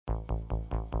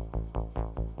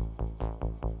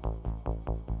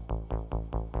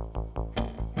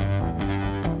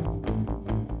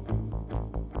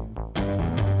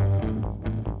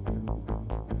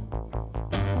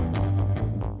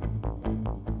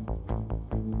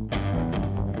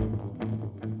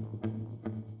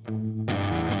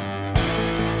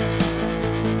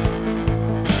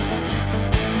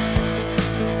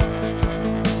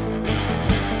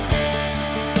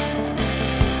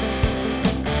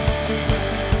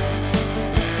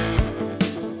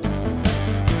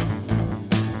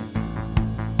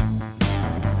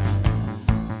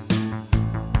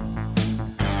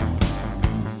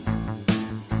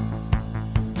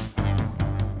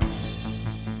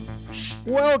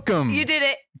Welcome. You did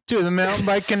it. To the Mountain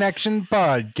Bike Connection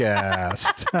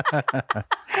podcast.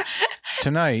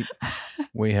 Tonight,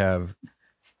 we have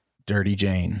Dirty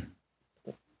Jane.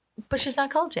 But she's not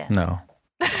called Jane. No.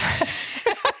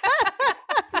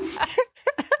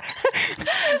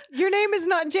 Your name is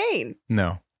not Jane.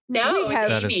 No. No, We have-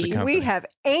 That is the Amy. company. We have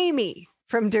Amy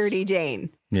from Dirty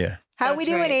Jane. Yeah. How we That's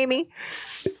doing, right. Amy?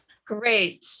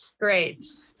 Great. Very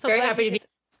glad happy you- to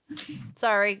be.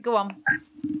 Sorry, go on.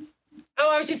 Oh,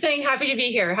 I was just saying, happy to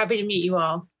be here. Happy to meet you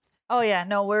all. Oh yeah,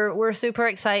 no, we're super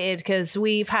excited because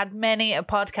we've had many a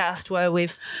podcast where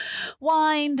we've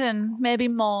whined and maybe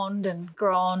moaned and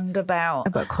groaned about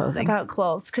clothing. about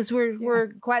clothes because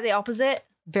we're quite the opposite,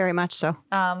 Very much so.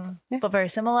 Yeah. but very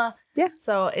similar. Yeah.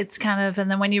 So it's kind of, and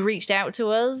then when you reached out to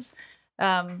us,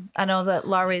 I know that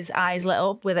Laurie's eyes lit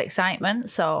up with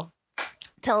excitement. So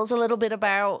tell us a little bit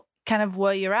about kind of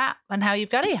where you're at and how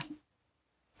you've got here.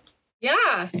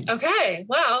 Yeah. Okay.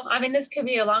 Well, I mean, this could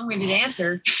be a long-winded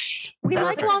answer. We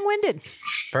like Perfect. long-winded.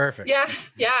 Perfect. Yeah.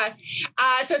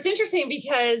 So it's interesting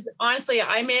because honestly,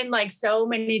 I'm in like so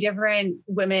many different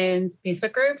women's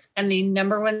Facebook groups, and the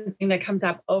number one thing that comes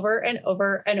up over and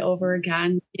over and over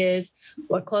again is,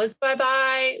 what clothes do I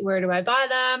buy? Where do I buy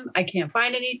them? I can't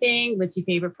find anything. What's your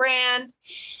favorite brand?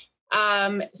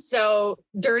 So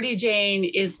Dirty Jane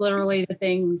is literally the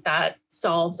thing that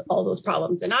solves all those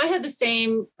problems. And I had the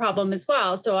same problem as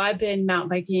well. So I've been mountain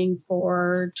biking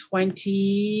for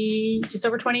just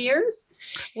over 20 years.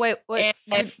 Wait,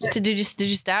 And- did you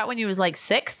start when you was like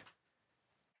 6?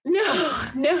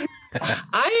 No.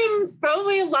 I am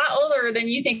probably a lot older than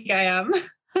you think I am.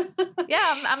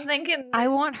 Yeah, I'm thinking. I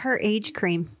want her age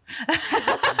cream.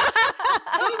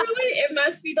 Oh, really? It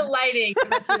must be the lighting.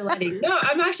 No,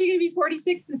 I'm actually going to be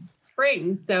 46 this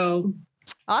spring. So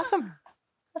Awesome.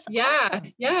 yeah.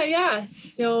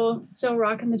 Still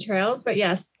rocking the trails. But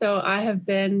yes, so I have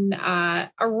been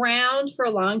around for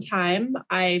a long time.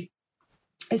 I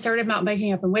started mountain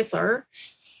biking up in Whistler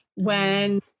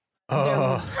when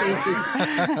Oh.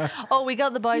 Oh, we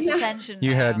got the boys' Yeah. attention.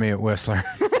 You had now. me at Whistler.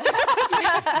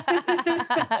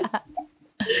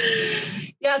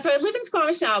 Yeah, so I live in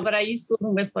Squamish now, but I used to live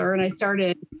in Whistler, and I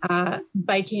started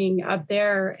biking up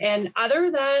there. And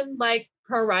other than like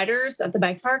pro riders at the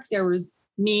bike park, there was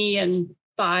me and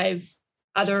 5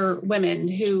 other women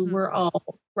who were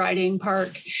all riding park,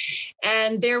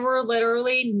 and there were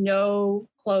literally no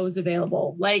clothes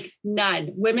available, like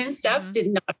none. Women's stuff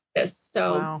did not exist.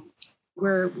 So Wow.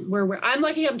 I'm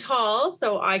lucky I'm tall,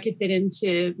 so I could fit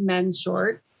into men's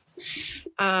shorts.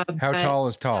 How But tall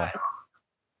is tall?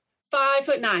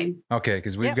 5'9". Okay,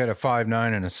 because we've Yep. got a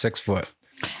 5'9" and a 6 foot.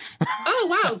 Oh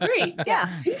wow, great. Yeah.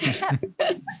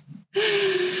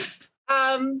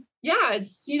 Yeah,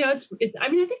 it's I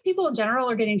mean, I think people in general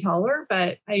are getting taller,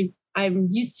 but I'm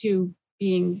used to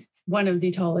being one of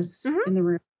the tallest Mhm. in the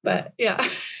room. But yeah.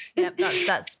 Yep,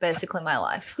 that's basically my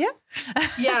life.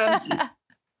 Yeah.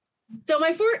 So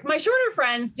my shorter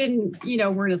friends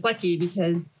weren't as lucky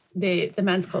because the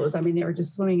men's clothes, I mean, they were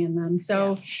just swimming in them.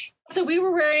 So we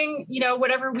were wearing,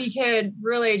 whatever we could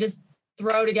really just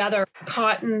throw together.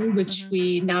 Cotton, which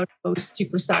we now know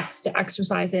super sucks to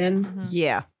exercise in.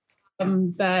 Yeah.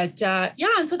 And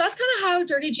so that's kind of how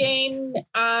Dirty Jane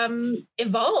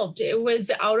evolved. It was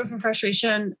out of a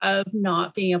frustration of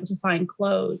not being able to find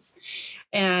clothes.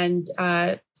 And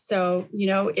so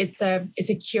it's a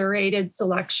curated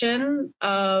selection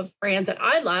of brands that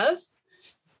I love.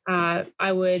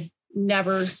 I would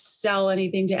never sell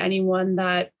anything to anyone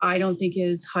that I don't think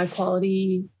is high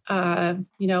quality, and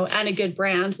a good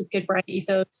brand with good brand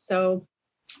ethos. So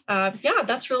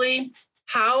that's really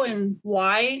how and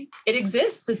why it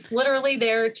exists. It's literally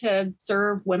there to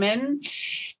serve women,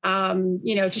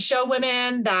 to show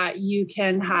women that you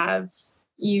can have,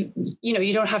 you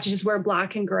don't have to just wear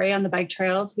black and gray on the bike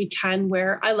trails.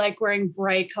 I like wearing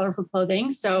bright, colorful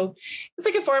clothing. So it's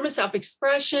like a form of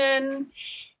self-expression.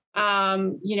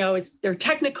 They're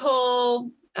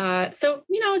technical. So,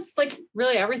 it's like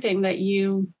really everything that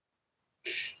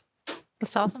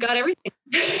That's awesome. it's got everything.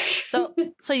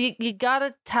 So you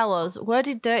gotta tell us, where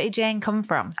did Dirty Jane come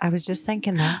from? I was just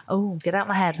thinking that. Oh, get out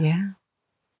my head. Yeah.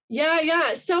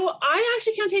 Yeah. So I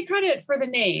actually can't take credit for the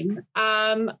name.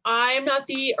 I am not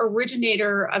the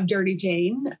originator of Dirty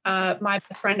Jane. My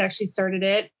best friend actually started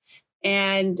it.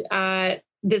 And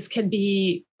this could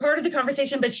be part of the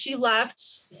conversation, but she left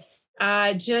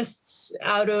just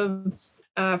out of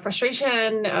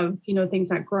frustration of,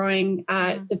 things not growing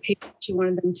at the pace she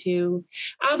wanted them to.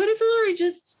 But it's literally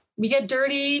just, we get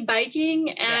dirty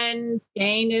biking, and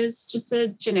Jane is just a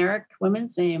generic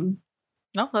women's name.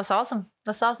 No, that's awesome.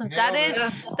 That's awesome. Yeah,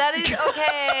 That is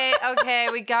okay. Okay,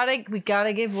 we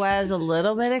gotta give Wes a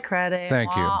little bit of credit. Thank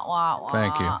you.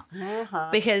 Thank you. Uh-huh.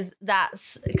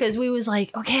 Because we was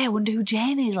like, okay, I wonder who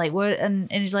Jane is. Like, what? And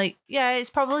he's like, yeah, it's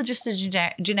probably just a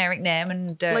generic name,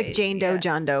 and Like Jane Doe,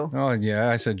 John Doe. Oh, yeah.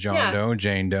 I said John Doe,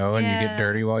 Jane Doe, and you get Yeah.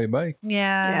 dirty while you bike.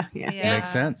 Yeah. Makes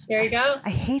sense. There you go. I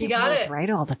hate You it got when it's it. right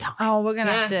all the time. Oh, we're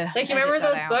gonna have to. Like, you edit remember that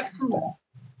those out. books from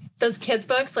those kids'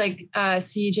 books, like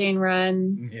See Jane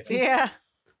Run? Yeah.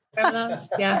 Remember those?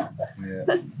 Yeah.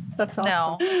 That's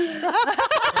awesome. No.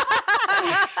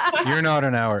 You're not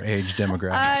in our age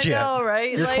demographic I yet. know,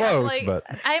 right? You're close, but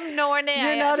I'm nowhere near.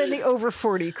 You're not in the over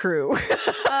 40 crew.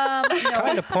 No.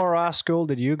 Kind of poor ass school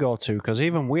did you go to? Because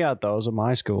even we had those at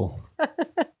my school.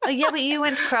 Oh, yeah, but you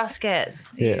went to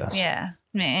Crossgates. Yes. Yeah.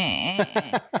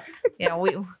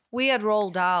 We had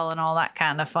Roald Dahl and all that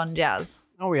kind of fun jazz.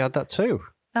 Oh, we had that too.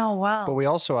 Oh wow. But we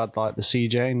also had like the C.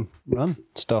 Jane Run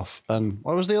stuff. And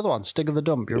what was the other one? Stig of the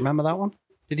Dump. You remember that one?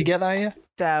 Did you get that here?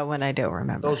 That one I don't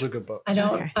remember. Those were good books. I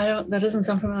don't, Okay. that doesn't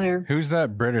sound familiar. who's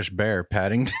that British bear?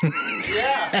 Paddington?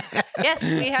 Yes,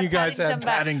 we had You guys Paddington had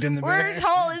back. Paddington the We're bear.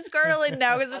 totally squirreling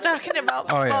now because we're talking about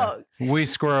Oh, yeah. books. We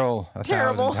squirrel a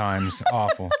Terrible. 1,000 times.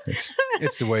 Awful.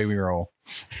 It's the way we roll.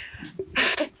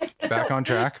 Back on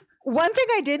track. One thing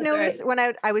I did That's notice when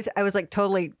I was like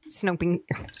totally snoping,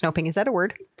 is that a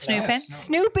word? Snooping.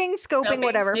 Snooping, scoping,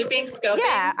 whatever. Snooping, scoping.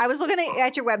 Yeah, I was looking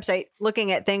at your website,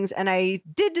 looking at things, and I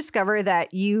did discover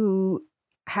that you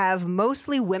have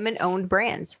mostly women-owned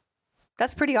brands.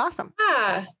 That's pretty awesome.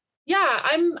 Yeah.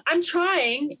 I'm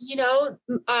trying,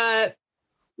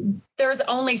 there's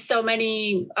only so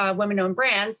many women-owned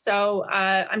brands. So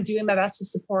I'm doing my best to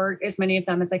support as many of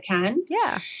them as I can.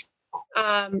 Yeah.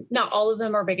 Not all of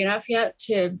them are big enough yet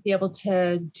to be able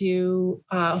to do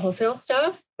wholesale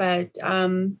stuff, but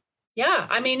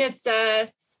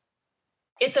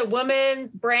it's a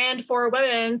women's brand for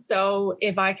women. So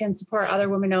if I can support other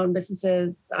women-owned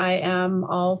businesses, I am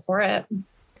all for it.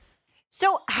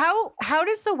 So how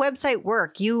does the website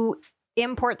work? You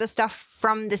import the stuff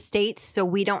from the States so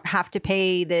we don't have to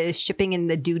pay the shipping and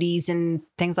the duties and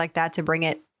things like that to bring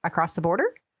it across the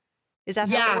border? Is that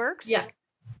how it works? Yeah.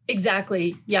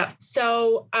 Exactly. Yeah.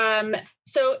 So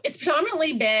it's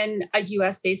predominantly been a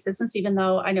US based business, even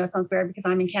though I know it sounds weird because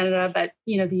I'm in Canada, but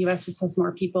the US just has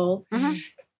more people. Mm-hmm.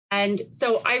 And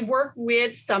so I work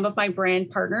with some of my brand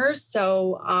partners.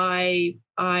 So I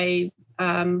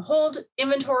hold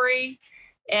inventory,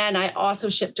 and I also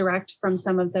ship direct from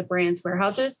some of the brand's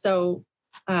warehouses. So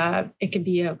it could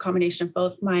be a combination of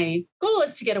both. My goal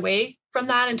is to get away from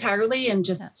that entirely and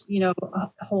just,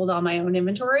 hold all my own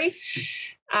inventory.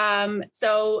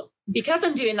 So because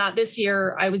I'm doing that this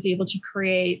year, I was able to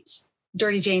create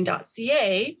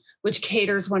dirtyjane.ca, which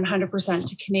caters 100%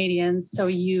 to Canadians. So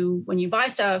when you buy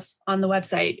stuff on the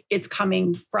website, it's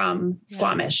coming from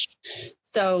Squamish.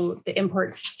 So the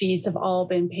import fees have all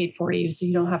been paid for you. So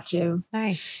you don't have to.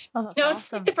 Nice. Oh, It's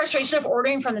awesome. like the frustration of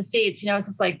ordering from the States. It's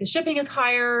just like the shipping is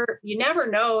higher. You never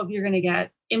know if you're going to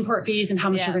get import fees and how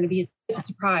much you're going to be. It's a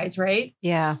surprise, right?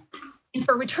 Yeah. And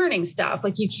for returning stuff,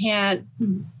 like you can't,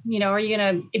 are you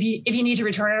going to, if you need to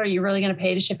return it, are you really going to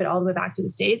pay to ship it all the way back to the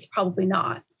States? Probably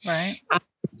not. Right.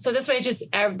 So this way,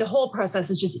 the whole process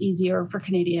is just easier for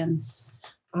Canadians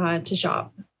to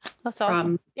shop. That's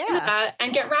awesome.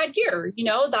 And get rad gear,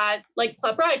 that like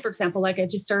Club Ride, for example, like I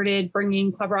just started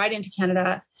bringing Club Ride into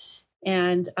Canada,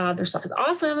 and their stuff is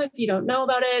awesome if you don't know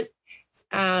about it.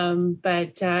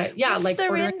 Like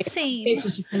ordering it inseam? it's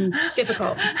just been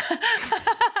difficult.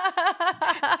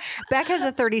 Beck has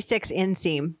a 36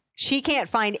 inseam. She can't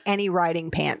find any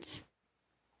riding pants.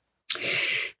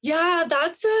 Yeah,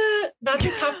 that's a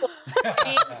tough one.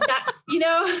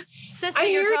 Sister,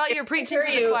 you're preaching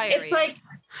to the choir. It's like,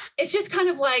 it's just kind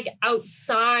of like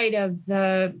outside of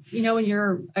the, when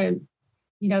you're,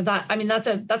 that's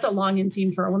a long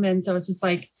inseam for a woman. So it's just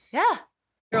like,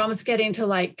 you're almost getting to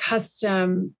like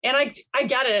custom. And I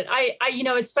get it. I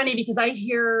it's funny because I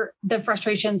hear the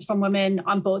frustrations from women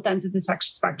on both ends of the sex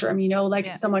spectrum,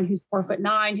 like someone who's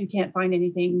 4'9" who can't find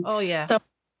anything. Oh yeah. Someone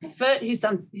 6 foot who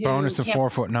Bonus of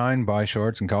 4'9", buy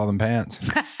shorts and call them pants.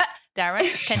 Darren,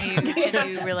 can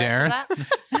you relate Darren? to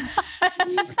that?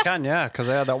 I can, yeah, because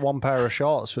I had that one pair of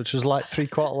shorts, which was like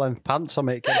 3/4 length pants on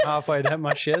me. It came halfway down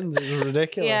my shins. It was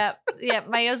ridiculous. Yeah.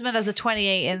 My husband has a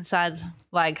 28 inside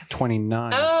leg.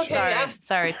 29. Oh, okay.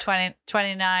 Sorry,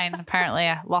 29. Apparently,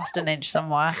 I lost an inch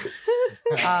somewhere.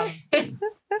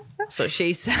 That's what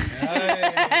she said.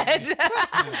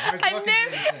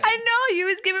 I know you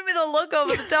was giving me the look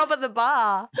over the top of the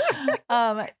bar.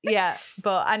 But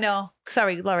I know.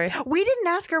 Sorry, Laurie. We didn't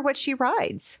ask her what she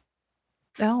rides.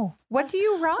 Oh, What do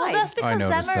you ride? well, that's because them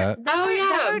noticed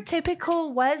that. are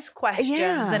typical Wes questions,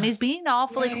 Yeah. and he's being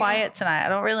awfully quiet tonight. I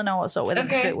don't really know what's up with him.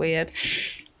 It's a bit weird.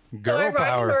 So I Girl ride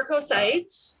power. a Norco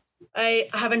site. I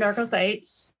have a Norco site.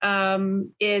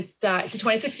 It's a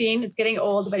 2016. It's getting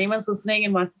old. If anyone's listening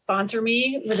and wants to sponsor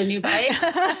me with a new bike,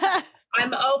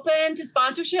 I'm open to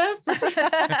sponsorships.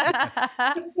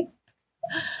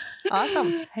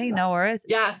 Awesome. Hey, no worries.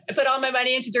 Yeah, I put all my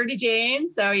money into Dirty Jane,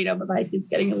 so my bike is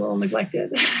getting a little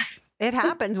neglected. It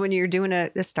happens when you're doing a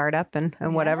startup and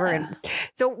whatever. Yeah. And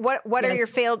so what are your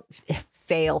fail?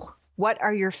 What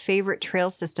are your favorite trail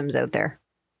systems out there?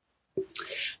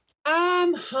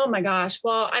 Oh my gosh.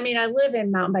 Well, I mean, I live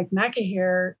in mountain bike Mecca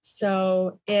here,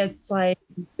 so it's like,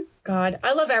 God,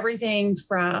 I love everything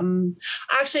from,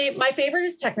 actually, my favorite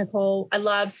is technical. I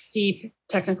love steep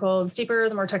technical. The steeper,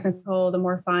 the more technical, the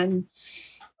more fun.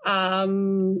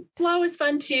 Flow is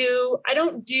fun too. I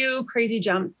don't do crazy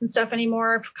jumps and stuff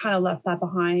anymore. I've kind of left that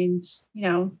behind.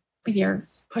 When you're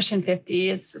pushing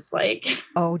 50, it's just like,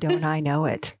 Oh, don't I know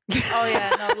it? Oh yeah,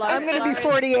 no, Laurie, I'm going to be Laurie's-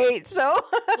 like 48, so.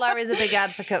 Larry's a big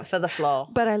advocate for the flow.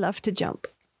 But I love to jump.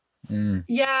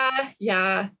 yeah.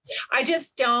 I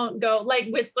just don't go like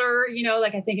Whistler,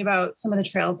 like I think about some of the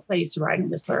trails I used to ride in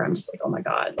Whistler. I'm just like, oh my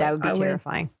God. That would be I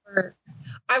terrifying.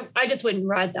 I just wouldn't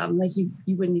ride them. Like you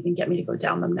wouldn't even get me to go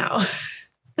down them now.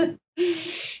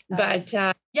 But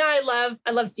I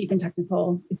love steep and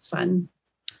technical. It's fun.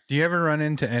 Do you ever run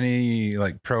into any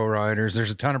like pro riders? There's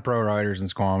a ton of pro riders in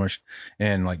Squamish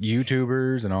and like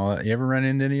YouTubers and all that. You ever run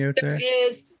into any out there? There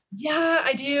is. Yeah,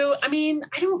 I do. I mean,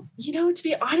 I don't, to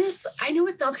be honest, I know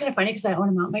it sounds kind of funny because I own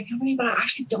a mountain bike company, but I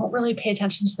actually don't really pay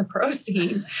attention to the pro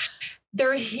scene.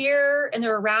 They're here and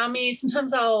they're around me.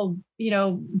 Sometimes I'll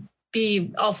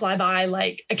fly by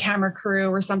like a camera crew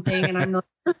or something. And I'm like,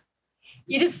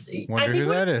 Wonder I think who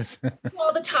that is.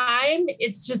 all the time,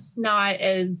 it's just not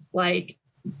as like,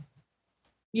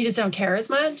 you just don't care as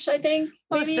much, I think.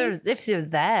 Well, maybe. if they're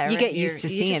there, You get and used to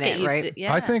you seeing just get it, used right? to-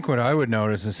 yeah. I think what I would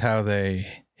notice is how they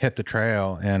hit the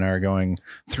trail and are going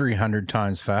 300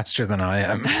 times faster than I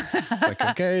am. It's like,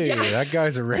 okay, that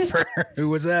guy's a ripper. Who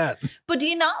was that? But do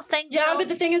you not think? Yeah, though- but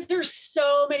the thing is, there's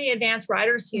so many advanced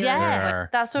riders here. yeah, There are.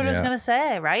 that's what I was Yeah. gonna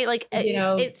say, right? Like,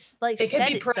 it's like They you could said,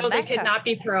 be it's the pro, they could Mecca. not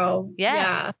be pro.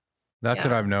 Yeah. That's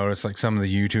Yeah. what I've noticed. Like some of the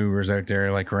YouTubers out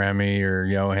there, like Remy or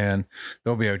Johan,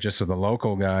 they'll be out just with a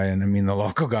local guy. And I mean, the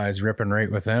local guy is ripping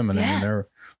right with them. And I Yeah. mean, they're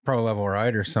pro level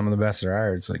riders, some of the best there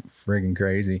are. It's like friggin'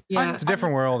 crazy. Yeah. It's a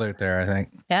different world out there, I think,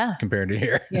 Yeah. compared to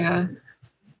here. Yeah.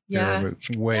 Yeah. They're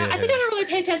way Yeah, I think I ahead. don't really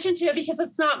pay attention to it because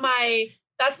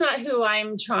that's not who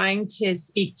I'm trying to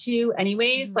speak to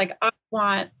anyways. Mhm. Like I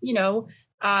want,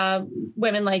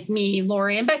 women like me,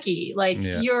 Lori and Becky, like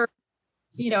Yeah.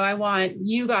 I want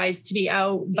you guys to be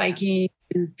out biking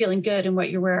and feeling good in what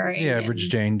you're wearing. Yeah, average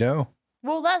Jane Doe.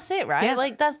 Well, that's it, right? Yeah.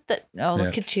 Like that's the. Oh,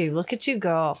 look at you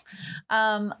go.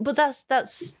 But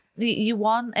that's you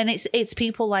want, and it's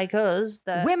people like us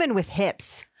that Women with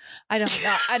hips. I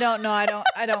don't know. I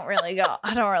don't really got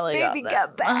Baby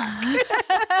that. got back.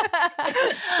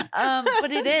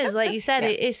 But it is like you said.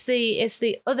 It's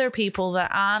the other people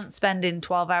that aren't spending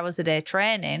 12 hours a day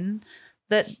training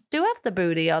that do have the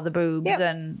booty or the boobs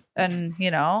and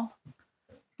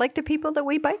Like the people that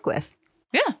we bike with.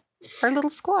 Yeah. Our little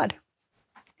squad.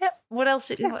 Yep. What else?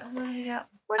 What do you got?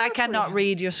 What I else we cannot have?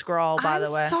 read your scroll, by I'm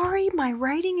the way. sorry, my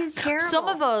writing is terrible. Some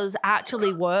of us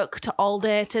actually worked all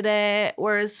day today,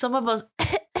 whereas some of us,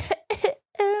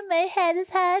 oh, my head is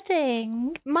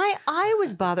hurting. My eye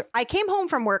was bothered. I came home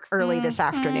from work early this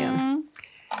afternoon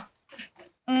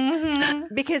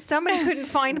Mm-hmm. because somebody couldn't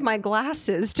find my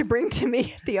glasses to bring to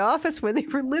me at the office when they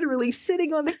were literally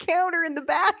sitting on the counter in the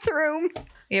bathroom.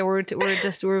 Yeah, I'm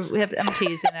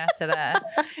teasing her today.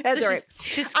 That's So all right.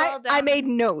 she scrolled down. I made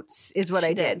notes, is what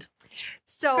I did.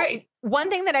 So Great. one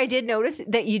thing that I did notice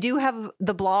that you do have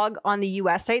the blog on the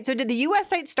US site. So did the US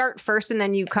site start first and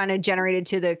then you kind of generated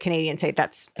to the Canadian site?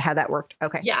 That's how that worked.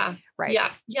 Okay. Yeah. Right.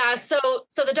 Yeah. So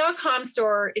the .com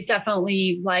store is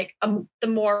definitely like the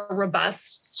more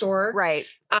robust store. Right.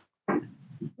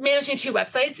 Managing 2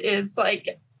 websites is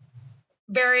like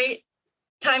very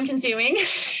time consuming.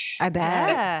 I bet.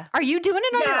 Yeah. Are you doing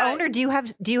it on your own or do you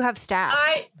have staff?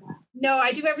 No,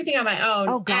 I do everything on my own.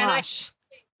 Oh gosh.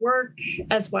 Work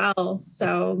as well.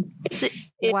 So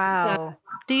wow.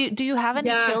 Do you have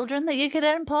any children that you could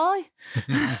employ?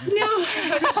 No, I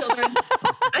have no children.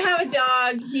 I have a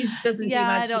dog. He doesn't do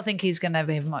much. I don't think he's gonna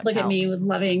be much. Look help. at me with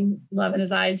love in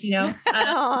his eyes, you know.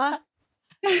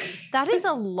 That is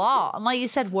a lot. And like you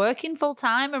said, working full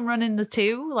time and running the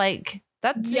 2, like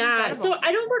that's incredible. So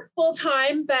I don't work full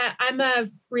time, but I'm a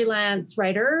freelance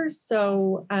writer.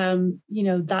 So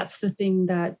that's the thing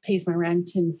that pays my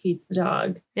rent and feeds the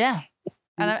dog. Yeah.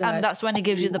 And that's when he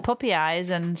gives you the puppy eyes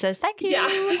and says, thank you.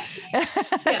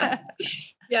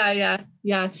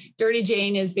 Yeah. Dirty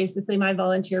Jane is basically my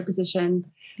volunteer position.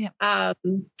 Yeah.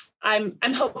 I'm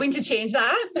hoping to change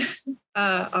that.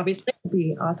 Obviously it would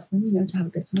be awesome, to have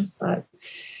a business that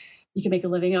you can make a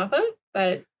living off of,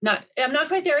 but I'm not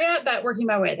quite there yet, but working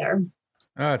my way there.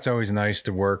 It's always nice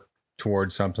to work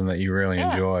towards something that you really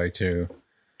enjoy too.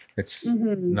 It's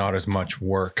not as much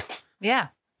work. Yeah.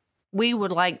 We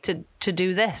would like to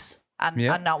do this and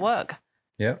not work.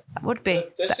 Yep. That would be.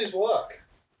 This is work.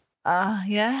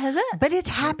 Yeah, is it? But it's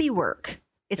happy work.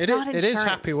 It's not insurance. It is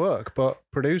happy work, but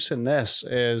producing this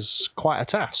is quite a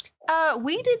task.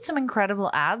 We did some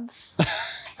incredible ads.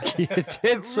 You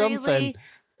did something. Really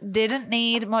didn't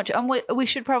need much. And we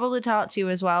should probably talk to you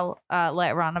as well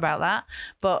later on about that.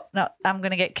 But no, I'm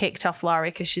going to get kicked off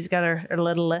Laurie because she's got her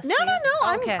little list. No.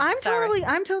 Okay, I'm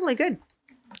totally good.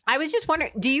 I was just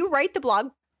wondering, do you write the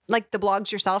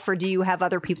blogs yourself, or do you have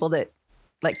other people that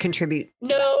like contribute?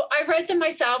 No, I write them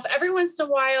myself. Every once in a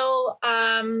while,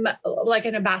 like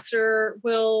an ambassador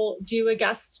will do a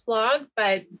guest blog,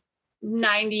 but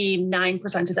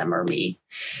 99% of them are me.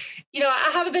 I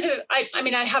have a bit of, I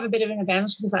have a bit of an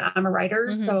advantage because I'm a writer.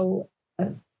 Mm-hmm. So,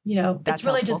 it's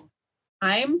really just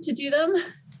time to do them.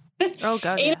 Oh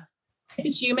God. Yeah.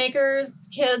 Shoemakers,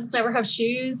 kids never have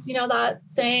shoes, that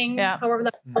saying, however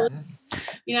that goes.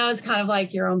 It's kind of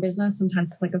like your own business.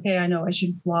 Sometimes it's like, okay, I know I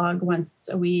should blog once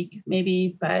a week,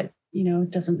 maybe, but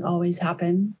it doesn't always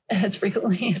happen as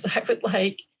frequently as I would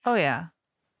like. Oh yeah.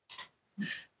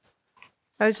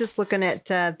 I was just looking at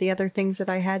the other things that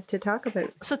I had to talk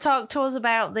about. So talk to us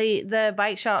about the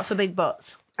bike shorts for big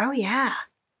butts. Oh yeah.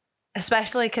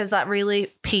 Especially because that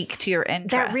really piqued your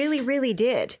interest. That really, really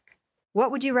did.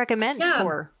 What would you recommend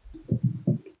for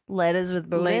ladies with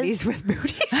booties? Ladies with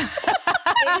booties.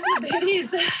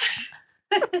 Ladies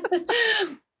with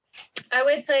booties. I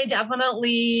would say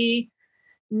definitely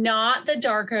not the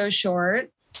Darko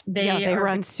shorts. They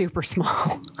run super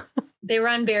small. They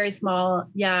run very small.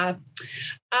 Yeah.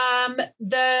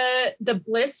 The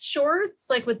Bliss shorts,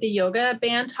 like with the yoga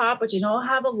band top, which I don't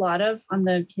have a lot of on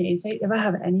the Canadian site. If I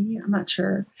have any, I'm not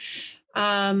sure.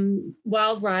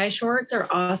 Wild Rye shorts are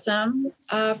awesome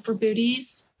for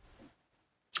booties.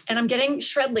 And I'm getting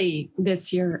Shredly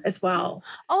this year as well.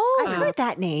 Oh, I've heard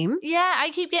that name. Yeah, I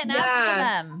keep getting ads for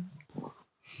them.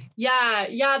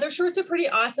 Yeah, their shorts are pretty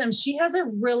awesome. She has a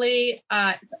really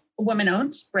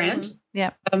woman-owned brand. Mm-hmm.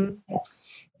 Yeah.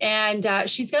 And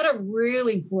she's got a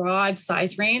really broad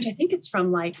size range. I think it's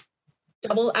from like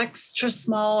double extra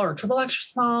small or triple extra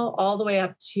small all the way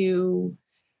up to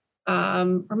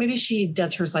or maybe she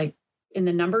does hers like in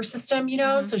the number system,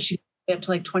 so she up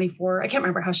to like 24. I can't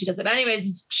remember how she does it. But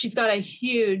anyways, she's got a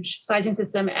huge sizing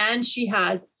system, and she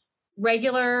has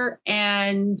regular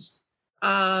and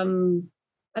I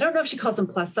don't know if she calls them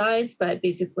plus size, but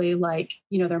basically like,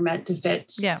 they're meant to fit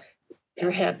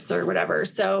your hips or whatever.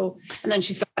 So, and then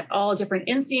she's got all different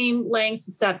inseam lengths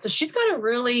and stuff. So she's got a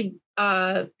really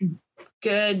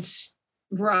good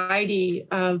variety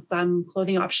of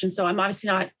clothing options. So I'm obviously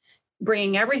not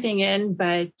bringing everything in,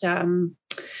 but I'm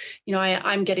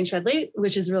getting Shredly,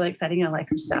 which is really exciting. I like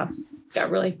her stuff.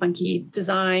 Got really funky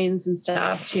designs and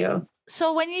stuff too.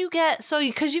 So when you get,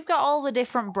 because you've got all the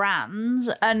different brands,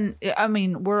 and I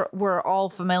mean, we're all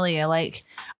familiar. Like,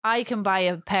 I can buy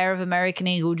a pair of American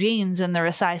Eagle jeans and they're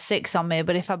a size 6 on me,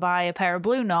 but if I buy a pair of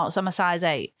Blue Notes, I'm a size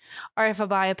 8. Or if I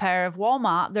buy a pair of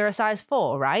Walmart, they're a size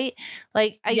 4, right?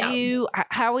 Like,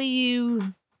 how are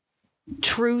you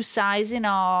true sizing,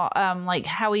 or like,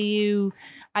 how are you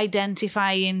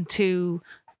identifying to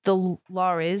the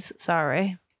lorries?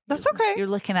 Sorry. That's okay. You're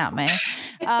looking at me.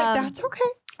 That's okay.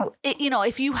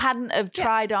 if you hadn't have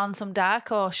tried on some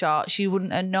Darko shorts, you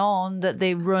wouldn't have known that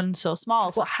they run so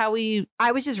small. So how are you?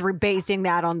 I was just basing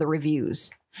that on the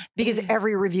reviews because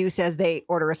every review says they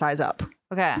order a size up.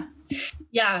 Okay.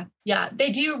 Yeah.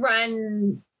 They do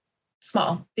run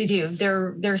small. They do.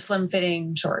 They're slim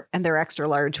fitting shorts. And their extra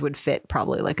large would fit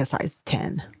probably like a size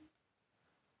 10.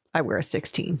 I wear a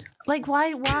 16. Like,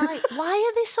 why are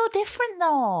they so different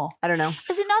though? I don't know.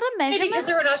 Is it not a Maybe measurement? because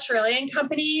they're an Australian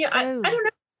company. I don't know.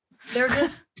 They're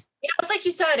just, it's like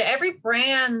you said, every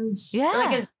brand,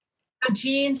 like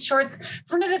jeans, shorts.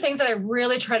 It's one of the things that I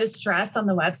really try to stress on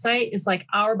the website is like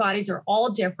our bodies are all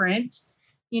different.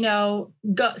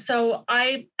 So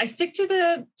I stick to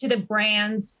the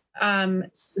brand's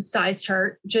size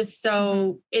chart just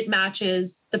so it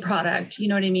matches the product. You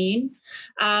know what I mean?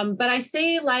 But I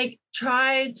say like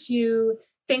try to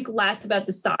think less about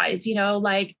the size.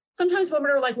 Like sometimes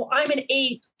women are like, well, I'm an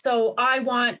 8, so I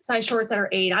want size shorts that are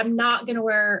 8. I'm not going to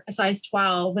wear a size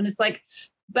 12, and it's like,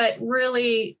 but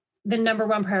really, the number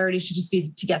one priority should just be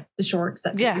to get the shorts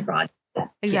that fit your body.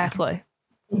 Exactly.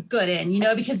 Good in,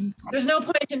 because there's no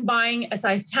point in buying a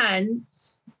size 10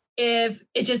 if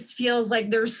it just feels like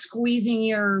they're squeezing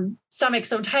your stomach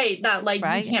so tight that like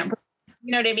you can't,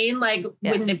 you know what I mean? Like,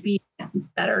 wouldn't it be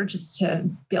better just to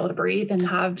be able to breathe and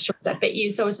have shorts that fit you?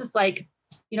 So it's just like,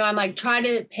 I'm like trying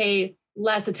to pay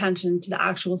less attention to the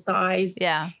actual size.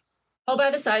 Yeah. Go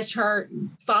by the size chart,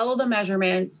 follow the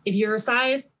measurements. If you're a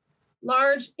size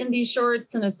large in these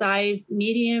shorts and a size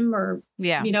medium or,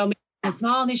 a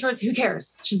small in these shorts, who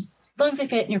cares? Just as long as they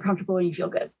fit and you're comfortable and you feel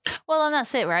good. Well, and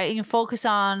that's it, right? You focus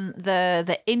on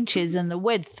the inches and the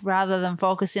width rather than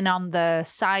focusing on the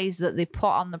size that they put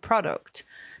on the product.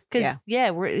 Because,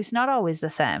 it's not always the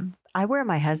same. I wear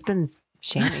my husband's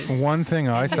chamois. One thing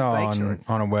I saw on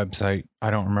a website,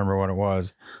 I don't remember what it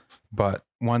was, but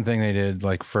one thing they did,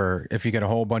 like for if you get a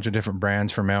whole bunch of different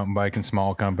brands for mountain bike and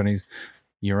small companies,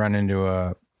 you run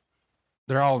into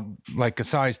they're all like a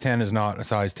size 10 is not a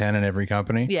size 10 in every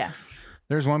company. Yeah.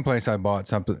 There's one place I bought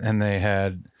something and they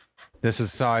had, this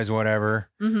is size whatever.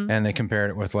 And they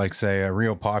compared it with like, say, a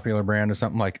real popular brand or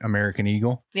something like American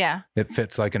Eagle. Yeah. It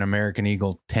fits like an American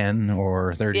Eagle 10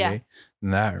 or 38. Yeah.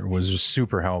 And that was just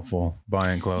super helpful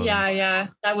buying clothes. Yeah.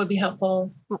 That would be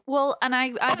helpful. Well, and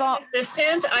I bought an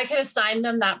assistant. I could assign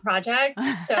them that project.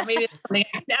 So maybe it's something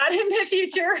I can add in the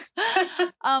future.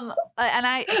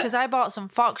 Because I bought some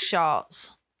Fox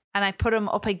shorts and I put them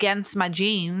up against my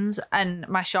jeans and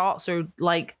my shorts are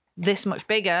like this much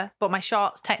bigger, but my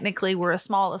shorts technically were a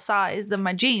smaller size than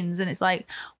my jeans. And it's like,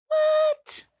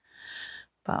 what?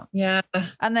 But yeah.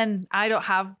 And then I don't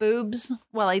have boobs.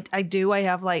 Well, I do. I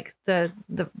have like the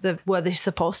where they're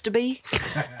supposed to be,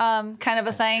 kind of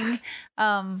a thing.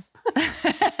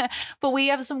 But we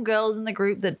have some girls in the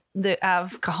group that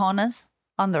have cojones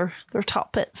on their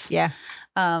top bits. Yeah.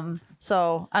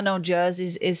 So I know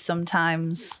jerseys is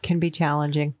sometimes can be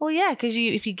challenging. Well, yeah, because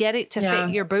if you get it to fit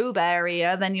your boob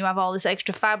area, then you have all this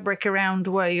extra fabric around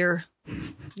where your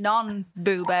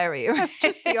non-boob area.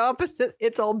 Just the opposite.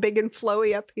 It's all big and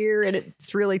flowy up here, and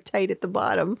it's really tight at the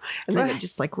bottom, and then it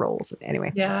just like rolls.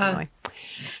 Anyway, yeah,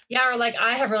 or like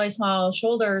I have really small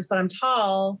shoulders, but I'm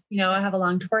tall. I have a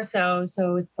long torso,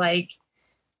 so it's like,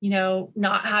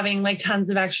 not having like tons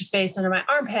of extra space under my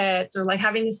armpits or like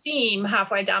having the seam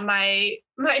halfway down my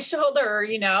shoulder,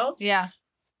 Yeah.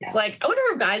 It's like, I wonder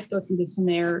if guys go through this when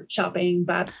they're shopping,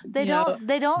 but they don't.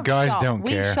 Guys shop. don't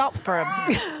care. We shop for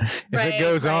them. If it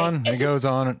goes on, it goes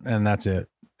on, and that's it.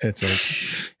 It's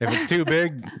like, if it's too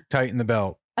big, tighten the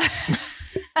belt.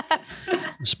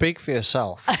 Speak for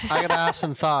yourself. I got ass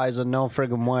and thighs and no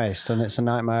friggin' waist, and it's a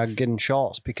nightmare getting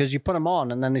shorts because you put them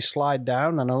on and then they slide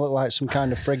down, and I look like some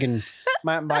kind of friggin'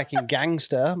 mountain biking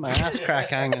gangster. My ass crack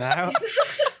hanging out.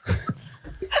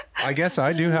 I guess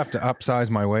I do have to upsize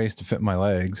my waist to fit my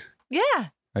legs. Yeah.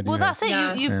 Well, that's it.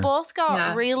 Yeah. You've both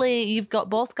got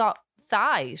both got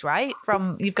thighs, right?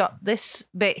 You've got this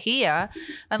bit here,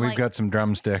 and we've got some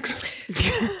drumsticks.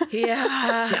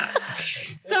 Yeah.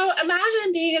 So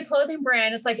imagine being a clothing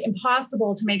brand. It's like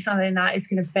impossible to make something that is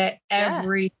going to fit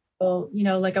every,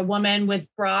 like a woman with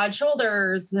broad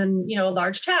shoulders and, a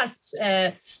large chest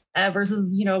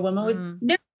versus, a woman with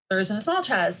narrow shoulders and a small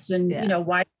chest and,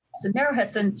 wide hips and narrow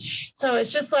hips. And so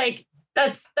it's just like,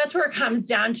 that's where it comes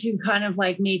down to kind of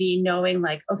like maybe knowing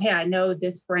like, okay, I know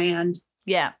this brand.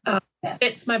 Yeah.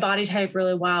 Fits my body type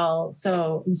really well,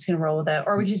 so I'm just gonna roll with it.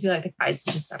 Or we can just be like the guys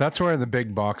just. That's where the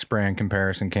big box brand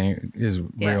comparison is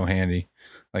real handy.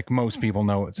 Like most people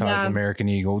know what size American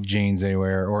Eagle jeans they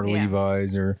wear, or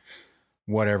Levi's, or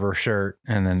whatever shirt,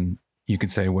 and then you could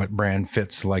say what brand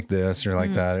fits like this or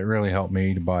like that. It really helped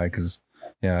me to buy because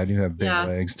Yeah, I do have big Yeah.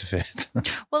 legs to fit.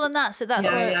 Well, and that's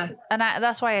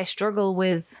that's why I struggle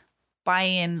with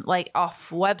buying like off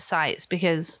websites,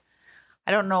 because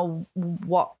I don't know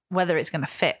whether it's going to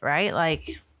fit, right?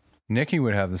 Like Nikki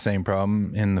would have the same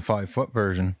problem in the 5-foot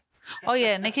version. Oh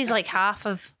yeah, Nikki's like half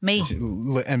of me.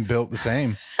 And built the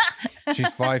same.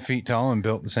 She's 5 feet tall and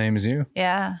built the same as you.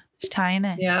 Yeah, she's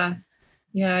tiny.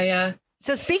 Yeah.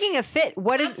 So speaking of fit,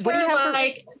 what do you have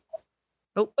like,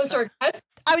 for? Oh, sorry.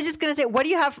 I was just gonna say, what do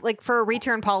you have like for a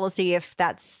return policy if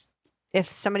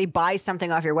somebody buys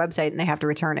something off your website and they have to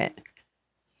return it?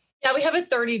 Yeah, we have a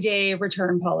 30-day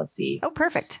return policy. Oh,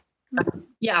 perfect.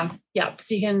 Yeah.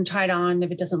 So you can try it on.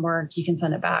 If it doesn't work, you can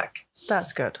send it back.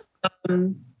 That's good.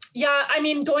 Yeah, I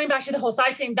mean, going back to the whole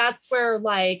size thing, that's where,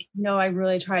 like, I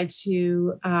really tried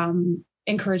to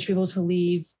encourage people to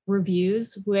leave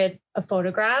reviews with a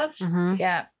photograph. Mm-hmm.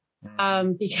 Yeah.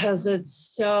 Because it's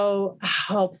so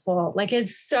helpful. Like,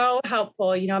 it's so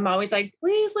helpful. I'm always like,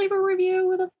 please leave a review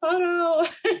with a photo.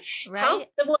 Right. Help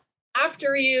the one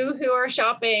after you who are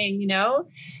shopping,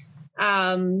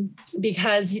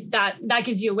 because that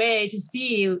gives you a way to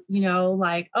see,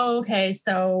 like, oh, okay,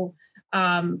 so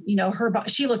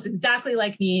she looks exactly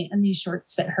like me and these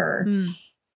shorts fit her.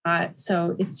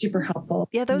 So it's super helpful.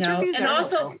 Yeah, those reviews and are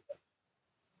also helpful.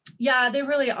 Yeah, they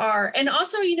really are. And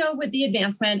also, with the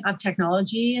advancement of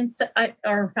technology and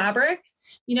or fabric,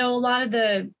 a lot of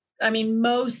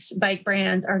most bike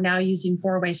brands are now using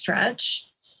 4-way stretch.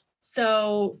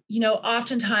 So,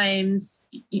 oftentimes,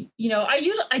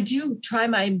 I do try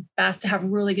my best to have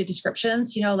really good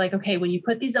descriptions, like, okay, when you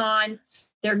put these on,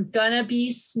 they're gonna be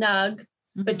snug,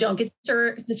 but don't get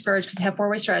discouraged because they have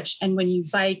 4-way stretch. And when you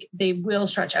bike, they will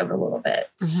stretch out a little bit.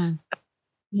 Mm-hmm.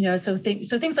 So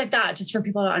things like that, just for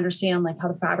people to understand like how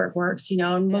the fabric works,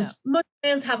 and most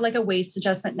brands have like a waist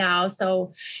adjustment now.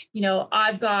 So,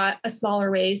 I've got a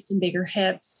smaller waist and bigger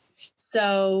hips.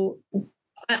 So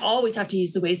I always have to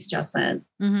use the waist adjustment,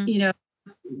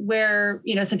 where,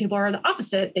 some people are the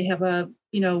opposite. They have a,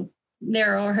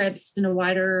 narrower hips and a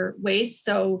wider waist.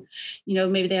 So,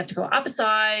 maybe they have to go up a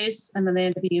size and then they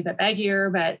end up being a bit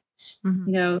baggier, but,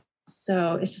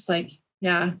 so it's just like,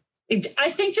 yeah.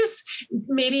 I think just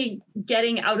maybe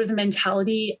getting out of the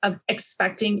mentality of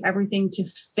expecting everything to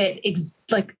fit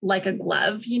like a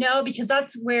glove, because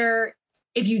that's where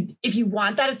if you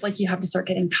want that, it's like you have to start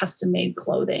getting custom made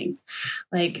clothing.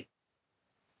 Like,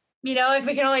 like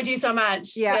we can only do so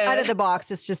much. Yeah, out of the box,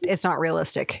 it's not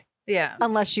realistic. Yeah.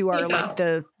 Unless you are like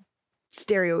the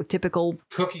stereotypical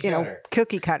cookie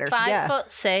cutter.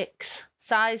 5'6",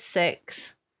 size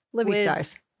 6. Livy with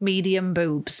size. Medium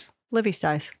boobs. Livy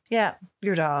size. Yeah,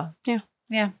 your doll.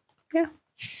 Yeah.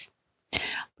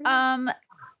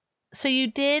 So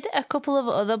you did a couple of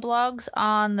other blogs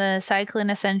on the cycling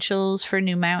essentials for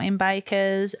new mountain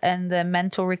bikers and the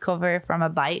mental recovery from a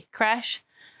bike crash.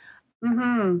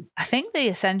 Mm-hmm. I think the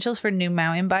essentials for new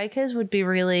mountain bikers would be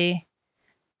really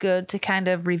good to kind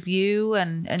of review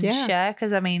and share,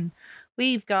 because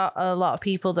we've got a lot of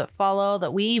people that follow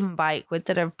that we even bike with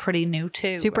that are pretty new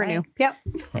too. Super right? new. Yep.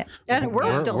 Yeah. And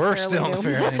we're still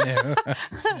fairly new.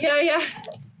 Yeah.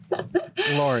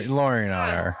 Lori and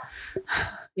I are.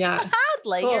 Yeah.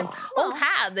 Hardly. Cool. You're both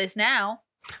had this now.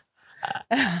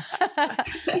 We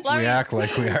act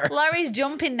like we are. Larry's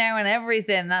jumping now and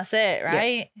everything. That's it,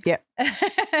 right? Yeah.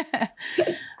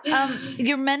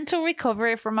 Your mental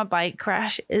recovery from a bike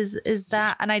crash is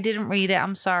that, and I didn't read it.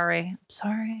 I'm sorry.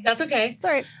 That's okay.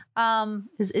 Sorry.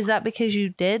 Is that because you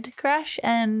did crash?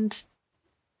 And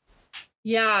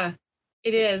yeah,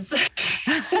 it is.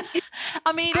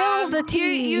 Spill the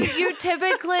tea. You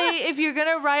typically, if you're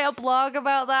gonna write a blog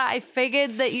about that, I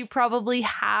figured that you probably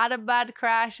had a bad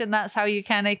crash and that's how you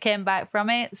kind of came back from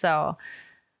it. So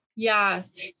yeah.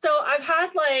 So I've had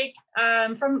like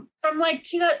from like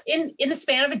in the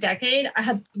span of a decade, I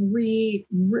had 3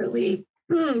 really,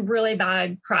 really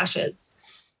bad crashes.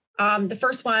 The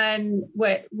first one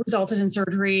resulted in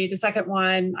surgery. The second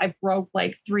one, I broke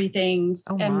like 3 things.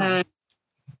 And then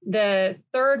the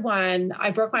third one, I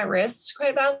broke my wrist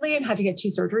quite badly and had to get 2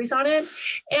 surgeries on it.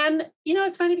 And,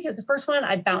 it's funny because the first one,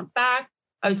 I bounced back.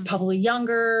 I was probably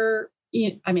younger.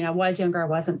 I was younger. I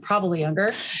wasn't probably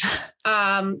younger.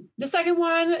 The second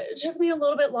one took me a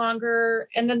little bit longer.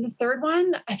 And then the third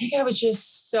one, I think I was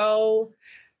just so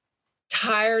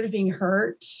tired of being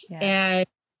hurt. Yeah. And,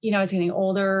 I was getting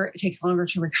older. It takes longer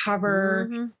to recover.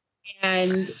 Mm-hmm.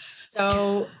 And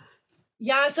so...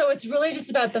 yeah. So it's really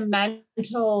just about the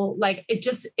mental, like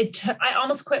I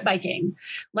almost quit biking,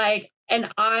 and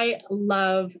I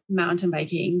love mountain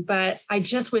biking, but I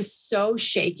just was so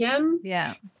shaken.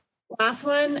 yeah. Last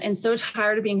one and so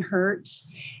tired of being hurt.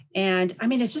 And I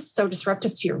mean, it's just so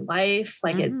disruptive to your life.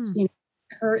 Like it's,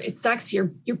 it sucks.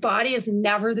 Your body is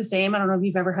never the same. I don't know if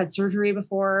you've ever had surgery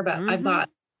before, but I've got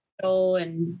needle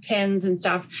and pins and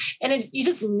stuff, and you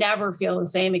just never feel the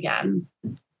same again.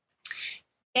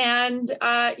 And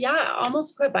I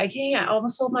almost quit biking. I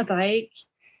almost sold my bike.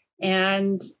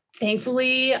 And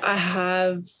thankfully I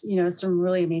have, some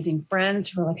really amazing friends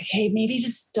who are like, okay, maybe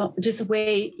just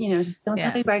wait, just don't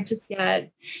sell my bike just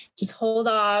yet. Just hold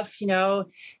off,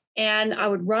 and I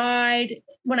would ride.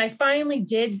 When I finally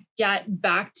did get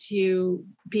back to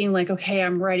being like, okay,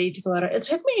 I'm ready to go out. It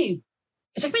took me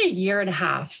a year and a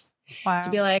half to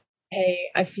be like, hey,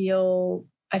 I feel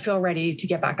ready to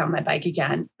get back on my bike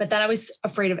again. But then I was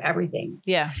afraid of everything.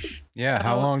 Yeah. Yeah.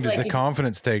 How long did the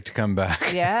confidence take to come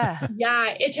back? Yeah.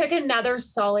 Yeah. It took another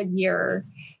solid year.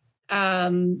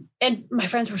 And my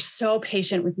friends were so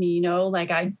patient with me,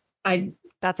 like I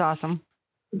that's awesome.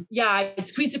 Yeah. I'd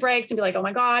squeeze the brakes and be like, oh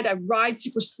my God, I ride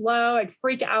super slow. I'd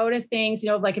freak out at things,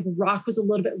 like if a rock was a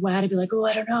little bit wet, I'd be like, oh,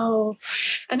 I don't know.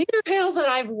 And these are trails that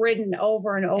I've ridden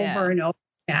over and over and over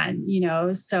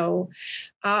again, so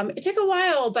it took a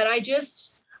while, but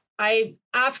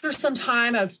after some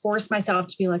time, I would force myself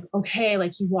to be like, okay,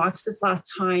 like you walked this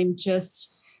last time,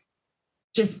 just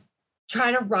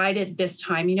try to ride it this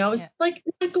time, it's like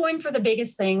not going for the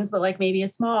biggest things, but like maybe a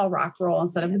small rock roll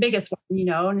instead of the biggest one,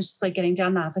 and it's just like getting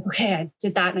down that. It's like, okay, I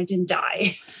did that and I didn't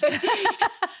die.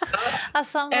 That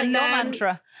sounds like your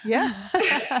mantra. Yeah.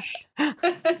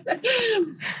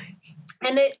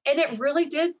 And it really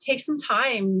did take some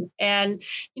time. And,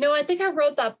 I think I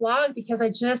wrote that blog because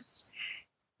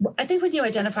I think when you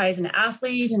identify as an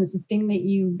athlete and it's the thing that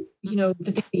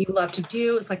the thing that you love to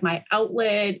do, it's like my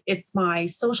outlet, it's my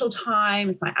social time,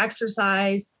 it's my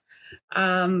exercise.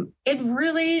 It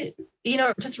really,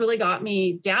 it just really got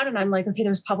me down. And I'm like, okay,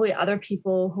 there's probably other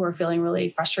people who are feeling really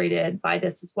frustrated by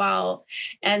this as well.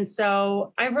 And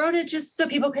so I wrote it just so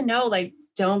people can know, like,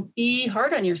 don't be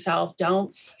hard on yourself.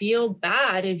 Don't feel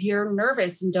bad if you're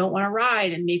nervous and don't want to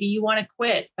ride and maybe you want to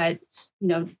quit, but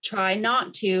try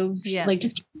not to. Like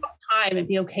just give time and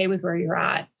be okay with where you're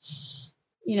at.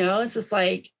 It's just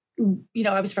like,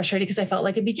 I was frustrated because I felt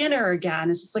like a beginner again.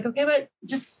 It's just like, okay, but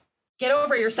just get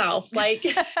over yourself. Like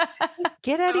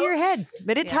get out of your head.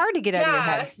 But it's hard to get out of your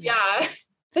head. Yeah.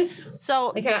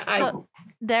 So, so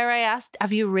dare I ask,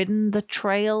 have you ridden the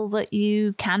trail that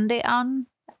you canned it on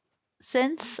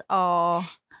since? Or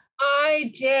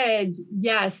I did,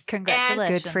 yes.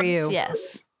 Congratulations. Good for you.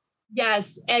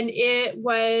 Yes. And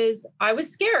I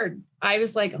was scared. I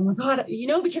was like, oh my God,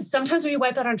 because sometimes when you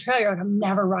wipe out on trail, you're like, I'm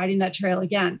never riding that trail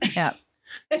again. Yeah.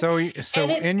 So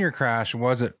in your crash,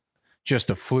 was it just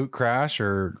a fluke crash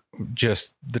or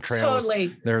just the trail?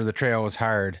 Totally. The trail was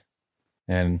hard.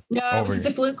 And no, it was just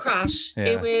a fluke crash.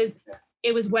 Yeah.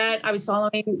 It was wet. I was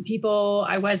following people.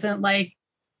 I wasn't like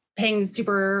paying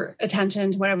super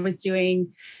attention to what I was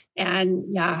doing.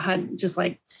 And had just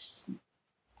like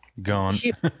gone.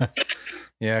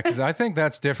 Yeah. Cause I think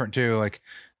that's different too. Like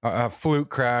a fluke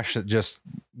crash that just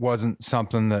wasn't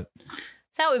something that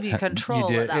it's out of your control. You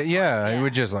did. At that point. Yeah. It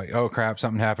would just like, oh crap,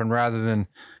 something happened, rather than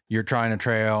you're trying a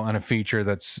trail and a feature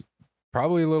that's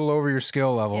probably a little over your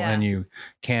skill level and you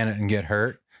can it and get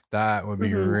hurt. That would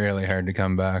be really hard to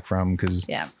come back from. Cause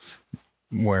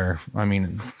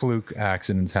fluke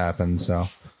accidents happen. So,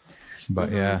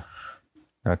 but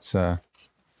that's, I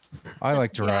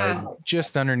like to ride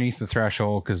just underneath the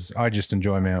threshold because I just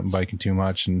enjoy mountain biking too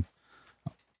much. And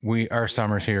our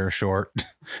summers here are short,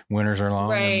 winters are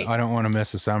long. Right. And I don't want to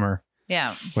miss a summer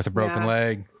with a broken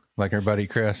leg like our buddy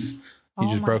Chris. He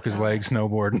just broke his leg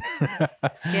snowboarding.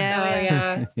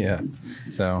 Yeah.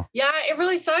 So. Yeah, it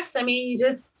really sucks. I mean, you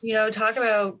just, talk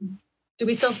about, do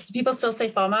people still say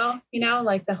FOMO,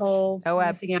 like the whole.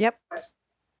 Yep.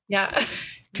 Yeah.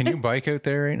 Can you bike out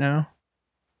there right now?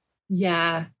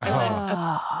 Yeah.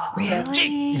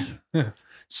 Really?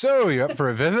 So you up for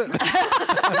a visit?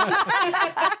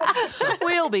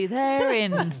 We'll be there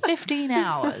in 15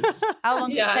 hours. How long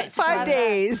does it take? 5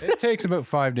 days. It takes about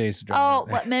 5 days to drive. Oh,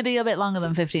 well, maybe a bit longer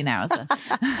than 15 hours then.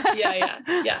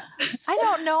 Yeah. I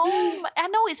don't know. I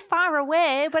know it's far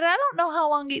away, but I don't know how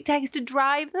long it takes to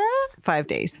drive there. 5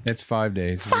 days. It's 5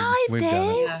 days. 5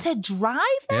 days to drive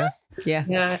there?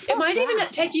 Yeah. It might even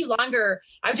take you longer.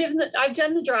 I've done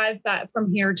the drive back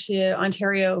from here to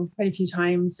Ontario quite a few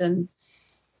times, and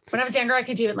when I was younger, I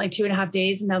could do it in like 2.5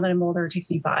 days. And now that I'm older, it takes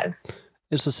me 5.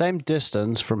 It's the same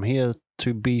distance from here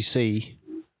to BC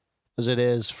as it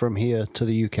is from here to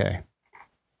the UK.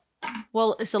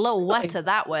 Well, it's a little wetter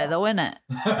that way, though, isn't it?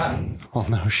 Oh,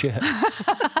 no shit.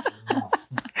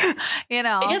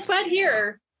 It gets wet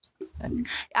here.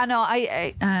 I know.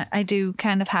 I do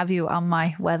kind of have you on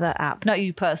my weather app. Not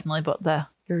you personally, but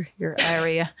your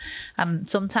area. And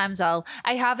sometimes I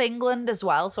have England as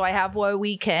well, so I have where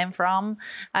we came from,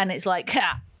 and it's like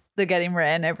they're getting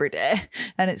rain every day,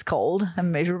 and it's cold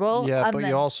and miserable. Yeah, and but then,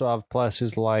 you also have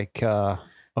places like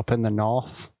up in the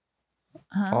north.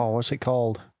 Oh, what's it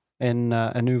called? In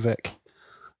Inuvik.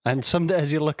 And some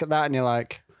days you look at that and you're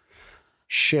like,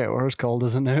 shit, we're as cold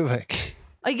as Inuvik.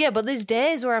 oh yeah, but there's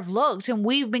days where I've looked and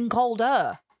we've been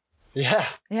colder. Yeah.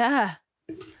 Yeah.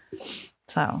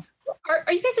 So.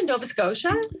 Are you guys in Nova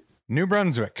Scotia? New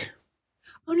Brunswick.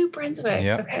 Oh, New Brunswick.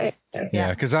 Yep. Okay. Yeah,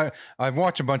 because I've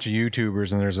watched a bunch of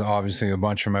YouTubers, and there's obviously a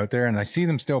bunch from out there, and I see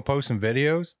them still posting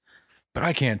videos, but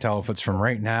I can't tell if it's from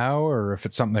right now or if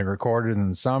it's something they recorded in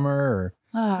the summer.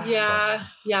 Or Yeah,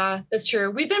 that's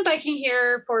true. We've been biking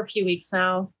here for a few weeks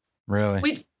now. really,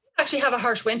 We actually have a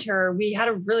harsh winter. We had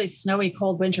a really snowy,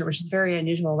 cold winter, which is very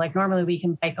unusual. Like normally we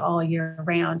can bike all year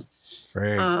round.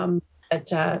 Great.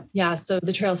 So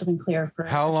the trails have been clear for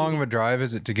How long of a drive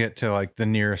is it to get to like the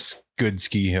nearest good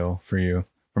ski hill for you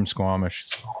from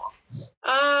Squamish?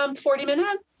 40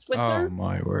 minutes, Oh Whistler.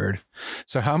 my word!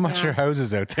 So how much are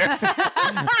houses out there?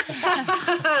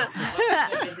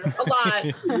 A lot.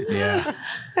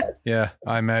 yeah.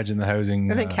 I imagine the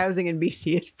housing. I think housing in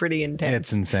BC is pretty intense.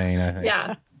 It's insane. I think.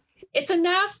 Yeah. It's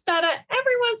enough that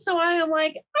every once in a while I'm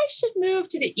like, I should move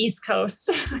to the East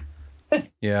Coast.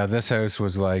 Yeah, this house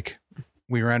was like,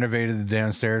 we renovated the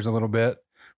downstairs a little bit.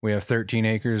 We have 13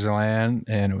 acres of land,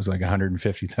 and it was like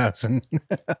 150,000.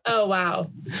 Oh,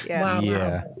 wow. Yeah. Wow.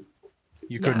 Yeah.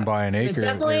 You couldn't buy an Wow. acre.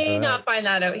 Definitely for that. not find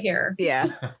that out here.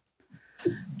 Yeah.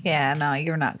 Yeah, no,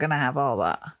 you're not gonna have all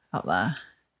that out there.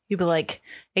 You'd be like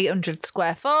 800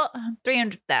 square foot,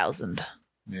 300,000.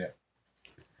 Yeah.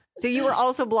 So you were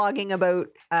also blogging about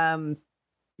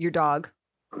your dog,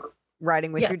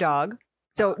 riding with Yeah. your dog.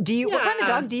 So what kind of Yeah.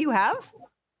 dog do you have?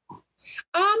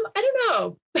 I don't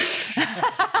know.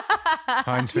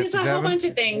 Heinz He's a whole 57. bunch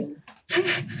of things.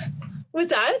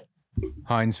 What's that?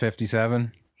 Heinz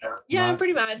 57. Yeah, Not-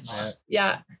 pretty much.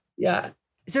 Yeah.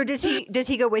 So does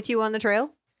he go with you on the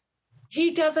trail?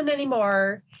 He doesn't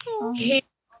anymore. He's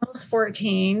almost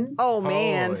 14. Oh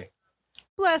man. Holy.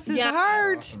 Bless his Yeah.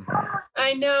 heart.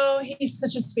 I know, he's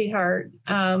such a sweetheart.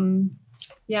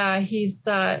 He's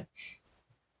I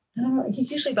don't know,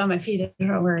 he's usually by my feet. I don't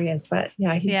know where he is, but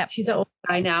yeah, he's an old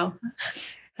guy now.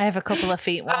 I have a couple of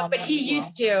feet. But he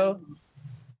used to.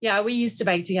 Yeah, we used to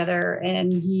bike together,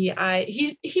 and he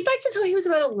biked until he was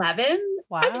about 11.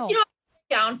 Wow.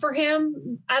 Down for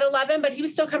him at 11, but he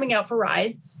was still coming out for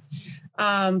rides.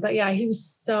 But yeah, he was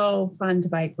so fun to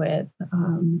bike with.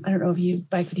 I don't know if you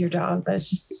bike with your dog, but it's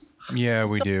just Yeah,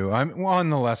 we do. I'm on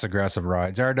the less aggressive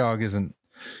rides. Our dog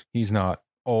he's not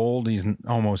old. He's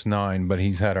almost 9, but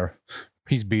he's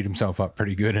beat himself up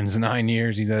pretty good in his 9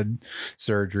 years. He's had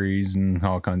surgeries and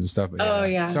all kinds of stuff. But Oh,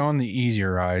 yeah. So on the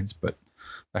easier rides, but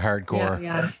the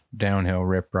hardcore downhill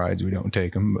rip rides, we don't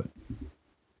take him. But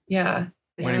yeah.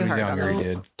 It's when too he was hard younger, he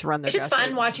did. to run their It's just guts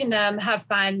fun out. watching them have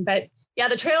fun. But yeah,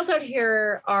 the trails out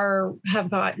here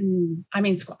have gotten, I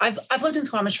mean, I've lived in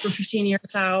Squamish for 15 years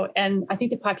now, and I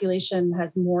think the population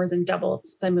has more than doubled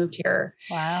since I moved here.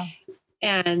 Wow.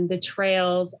 And the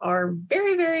trails are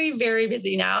very, very, very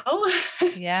busy now,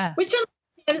 Yeah. which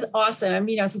is awesome. I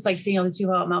mean, it's just like seeing all these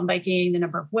people out mountain biking. The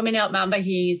number of women out mountain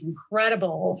biking is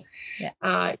incredible.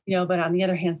 Yeah. But on the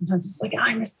other hand, sometimes it's like,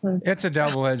 I miss the. It's a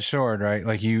double-edged sword, right?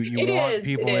 Like you It want is,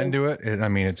 people it is. into it. I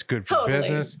mean, it's good for Totally.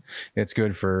 business. It's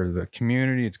good for the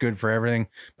community. It's good for everything.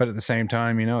 But at the same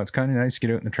time, it's kind of nice to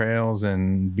get out in the trails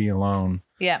and be alone.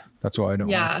 Yeah. That's why I don't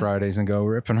Yeah. work Fridays and go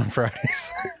ripping on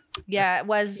Fridays. Yeah.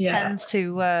 Wes tends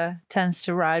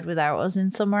to ride without us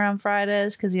in summer on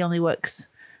Fridays because he only works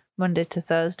Monday to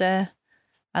Thursday.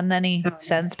 And then he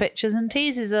sends pictures and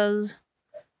teases us.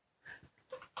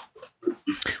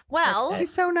 Well,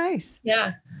 He's so nice.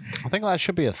 Yeah. I think that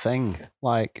should be a thing.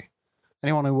 Like,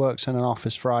 anyone who works in an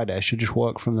office Friday should just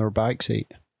work from their bike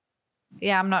seat.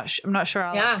 yeah, I'm not sure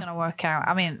how that's going to work out.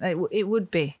 I mean, it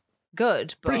would be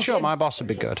good. But Pretty sure my boss would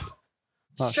be good.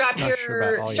 Strap not sure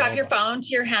about all your y'all. phone to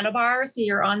your handlebar so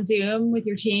you're on Zoom with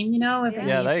your team, if Yeah,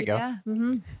 Yeah, there you go. Yeah.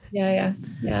 Mm-hmm.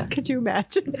 Yeah. Could you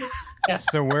imagine?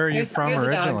 So where are you from There's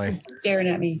a dog originally? who's staring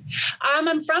at me. I'm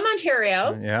from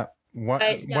Ontario. Yeah. What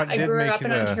I did grew make up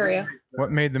in you Ontario.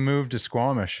 what made the move to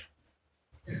Squamish?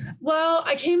 Well,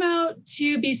 I came out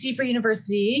to BC for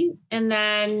university, and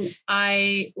then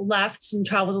I left and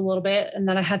traveled a little bit, and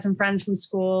then I had some friends from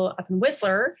school up in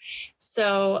Whistler,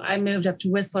 so I moved up to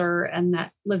Whistler and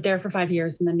lived there for 5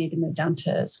 years, and then made the move down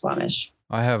to Squamish.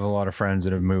 I have a lot of friends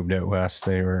that have moved out west.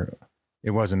 They were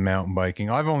it wasn't mountain biking.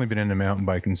 I've only been into mountain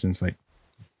biking since like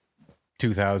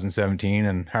 2017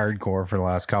 and hardcore for the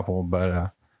last couple, but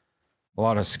a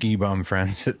lot of ski bum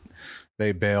friends that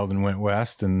they bailed and went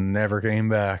west and never came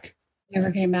back.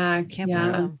 Never came back. Can't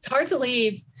blame them. It's hard to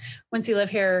leave once you live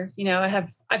here. You know,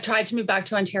 I've tried to move back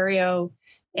to Ontario,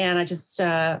 and I just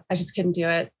couldn't do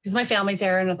it because my family's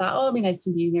there, and I thought, oh, it'd be nice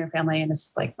to be near family. And it's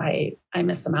just like I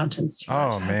miss the mountains too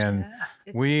much. Oh man,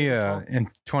 It's we beautiful. in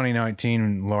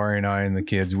 2019, Laurie and I and the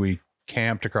kids, we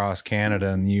camped across Canada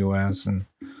and the U.S. and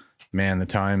man, the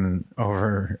time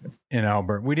over in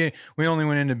Alberta, we only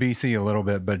went into BC a little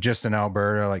bit, but just in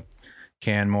Alberta, like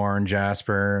Canmore and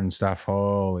Jasper and stuff.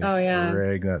 Holy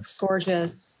frig, It's that's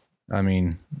gorgeous. I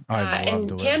mean, I'd love And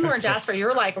to live Canmore and there. Jasper,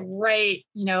 you're like right,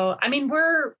 you know, I mean,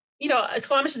 we're, you know,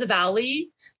 Squamish is a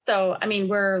valley. So, I mean,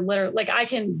 we're literally like, I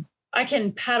can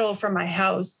pedal from my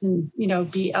house and, you know,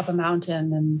 be up a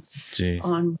mountain and Jeez.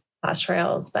 on fast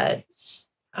trails. But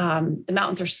the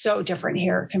mountains are so different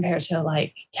here compared to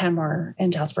like Canmore,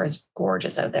 and Jasper is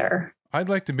gorgeous out there. I'd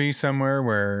like to be somewhere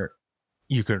where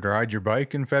you could ride your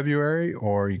bike in February,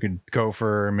 or you could go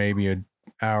for maybe an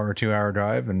hour or 2 hour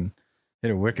drive and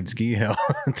hit a wicked ski hill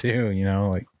too. You know,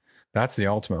 like that's the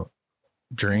ultimate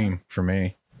dream for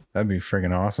me. That'd be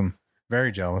friggin' awesome.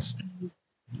 Very jealous.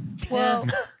 Well,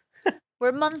 we're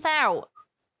a month out.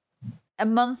 A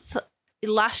month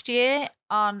last year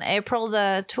on April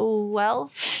the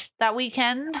 12th, that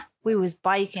weekend, we was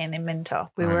biking in Minto.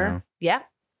 We I were. know. Yeah.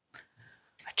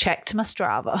 I checked my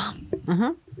Strava.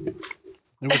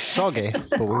 It was soggy,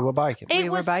 but we were biking. It We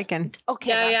were was- biking. Okay,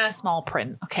 Yeah, that's yeah. the small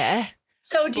print. Okay.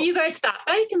 So do you guys fat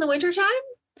bike in the wintertime?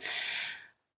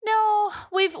 No,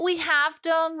 we have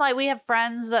done, like, we have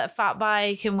friends that fat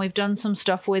bike and we've done some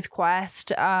stuff with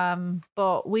Quest,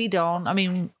 but we don't. I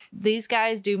mean, these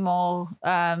guys do more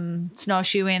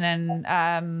snowshoeing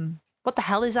and what the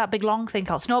hell is that big long thing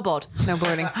called? Snowboard.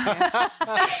 Snowboarding. I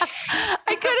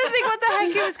couldn't think what the heck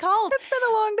it was called. It's been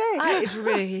a long day.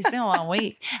 It's been a long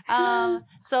week.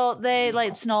 So they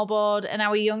like snowboard, and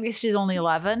our youngest is only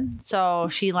 11, so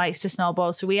she likes to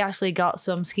snowboard. So we actually got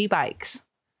some ski bikes.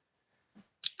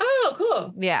 Oh,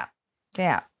 cool. Yeah.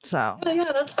 So Oh,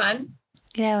 yeah, that's fun.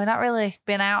 yeah, we're not really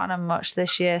been out on them much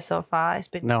this year so far. It's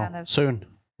been No, kind of soon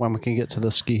when we can get to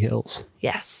the ski hills,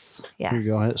 yes. we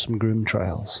go hit some groom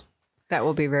trails. That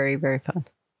will be very, very fun.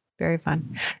 Very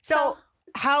fun. So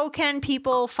how can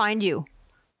people find you?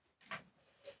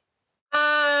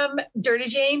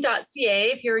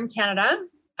 DirtyJane.ca if you're in Canada.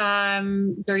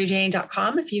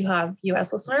 DirtyJane.com if you have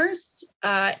US listeners.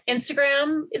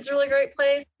 Instagram is a really great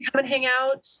place. Come and hang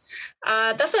out.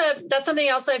 That's something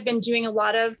else I've been doing a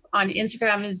lot of on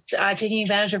Instagram is taking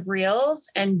advantage of reels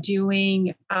and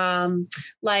doing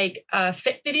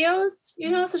fit videos, you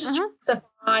know, so just trying stuff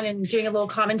on and doing a little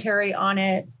commentary on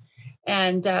it.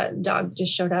 And dog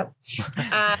just showed up.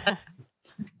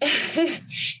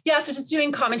 Yeah, so just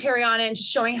doing commentary on it and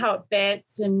just showing how it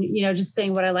fits and, you know, just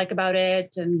saying what I like about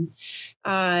it. And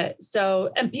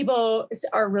and people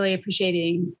are really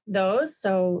appreciating those.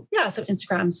 So yeah, so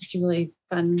Instagram is just a really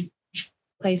fun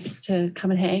place to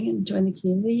come and hang and join the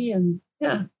community. And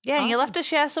yeah. Yeah, you'll have to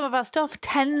share some of our stuff.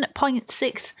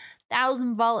 10.6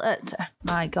 thousand volts.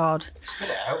 My God.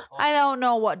 I don't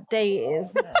know what day it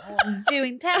is. I'm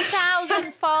doing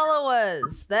 10,000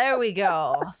 followers. There we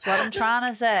go. That's what I'm trying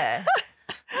to say.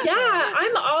 Yeah,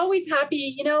 I'm always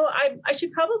happy. You know, I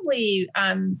should probably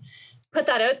put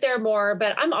that out there more,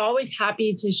 but I'm always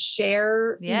happy to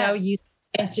share, Yeah. use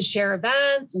this to share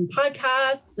events and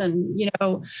podcasts and,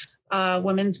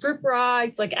 women's group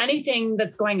rides, like anything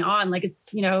that's going on. Like it's,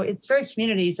 it's very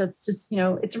community. So it's just,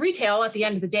 it's retail at the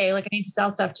end of the day. Like I need to sell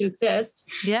stuff to exist,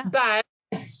 Yeah. but I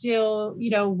still,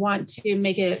 want to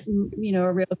make it,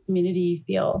 a real community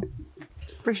feel.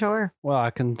 For sure. Well, I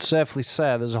can safely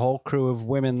say there's a whole crew of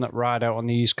women that ride out on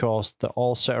the East Coast that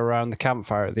all sit around the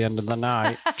campfire at the end of the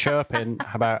night chirping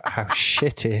about how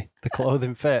shitty the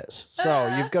clothing fits.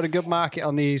 So you've got a good market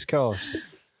on the East Coast.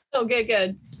 Oh,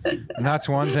 good. And that's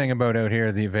one thing about out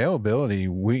here, the availability.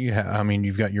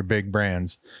 You've got your big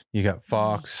brands. You got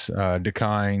Fox,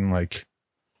 Dakine, like.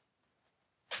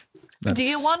 Do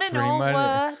you want to know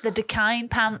where the Dakine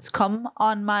pants come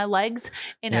on my legs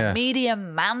in a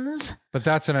medium man's? But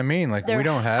that's what I mean. Like, They're we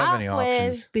don't have any halfway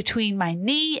options. between my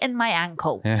knee and my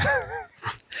ankle. Yeah.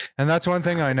 And that's one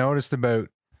thing I noticed about,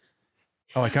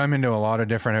 like, I'm into a lot of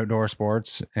different outdoor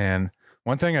sports. And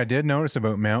one thing I did notice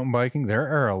about mountain biking, there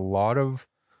are a lot of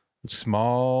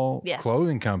small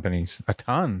clothing companies, a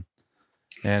ton.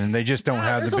 And they just don't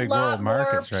have the big world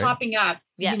markets, right? Popping up,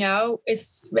 mountain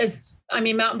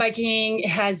biking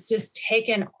has just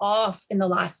taken off in the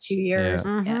last 2 years.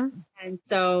 Mm-hmm. And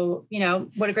so,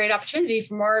 what a great opportunity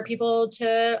for more people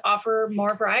to offer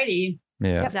more variety.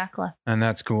 Yeah. Exactly. And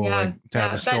that's cool. Yeah. Like to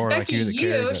have a store Becky, like you that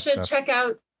carries you that should stuff. check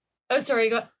out. Oh, sorry.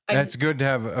 Go. That's good to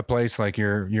have a place like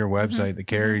your website that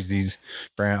carries these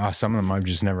brands. Some of them I've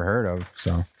just never heard of.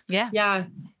 So Yeah. Yeah.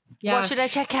 What should I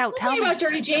check out? Tell me about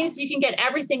Dirty Jane's. You can get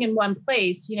everything in one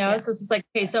place, So it's just like,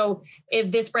 okay, so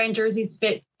if this brand jerseys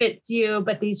fits you,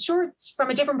 but these shorts from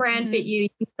a different brand fit you,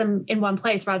 keep them in one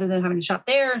place rather than having to shop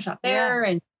there and shop there.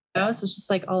 And so it's just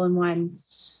like all in one.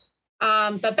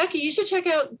 But Becky, you should check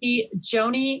out the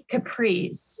Joni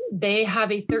Capris. They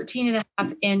have a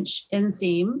 13.5-inch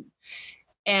inseam.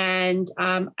 And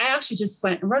I actually just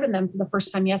went and wrote in them for the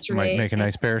first time yesterday. Might make a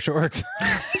nice pair of shorts.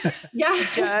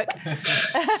 Yeah.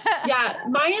 Yeah.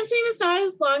 My inseam is not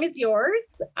as long as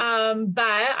yours. But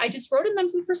I just wrote in them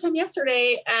for the first time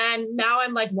yesterday. And now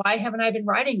I'm like, why haven't I been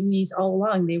riding these all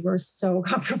along? They were so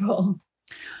comfortable.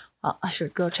 Well, I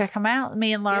should go check them out.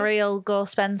 Me and Laurie will go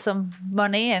spend some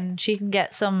money and she can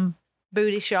get some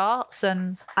booty shorts.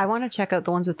 And I want to check out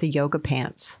the ones with the yoga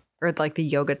pants or like the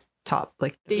yoga top,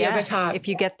 like the yoga top. If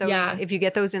you get those, if you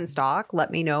get those in stock,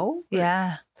 let me know.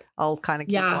 Yeah, I'll kind of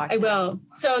keep watching. I will.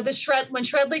 So when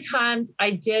Shredly comes, I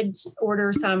did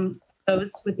order some of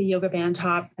those with the yoga band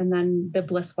top, and then the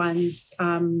Bliss ones.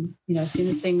 As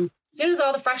soon as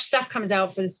all the fresh stuff comes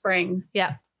out for the spring.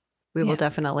 Yeah. We will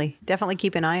definitely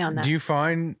keep an eye on that.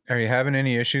 Are you having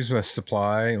any issues with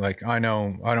supply? Like I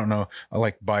don't know,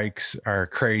 like bikes are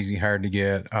crazy hard to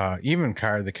get. Even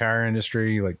the car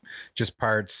industry, like just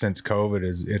parts since COVID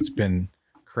it's been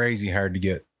crazy hard to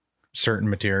get certain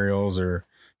materials or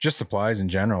just supplies in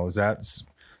general. Is that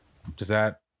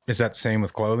the same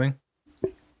with clothing?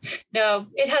 No,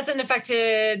 it hasn't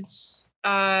affected,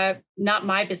 not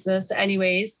my business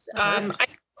anyways. I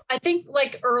think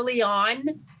like early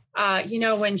on,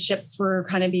 when ships were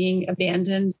kind of being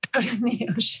abandoned out in the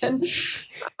ocean,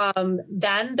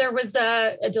 then there was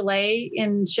a delay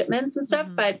in shipments and stuff,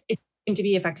 but it seemed to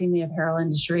be affecting the apparel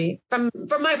industry. From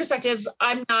my perspective,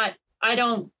 I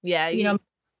don't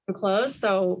clothes.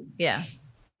 So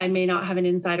I may not have an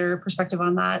insider perspective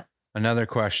on that. Another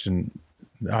question.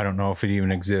 I don't know if it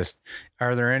even exists.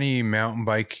 Are there any mountain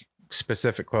bike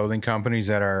specific clothing companies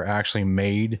that are actually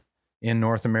made in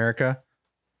North America?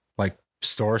 Like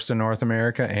sourced in North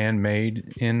America and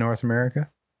made in North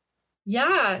America?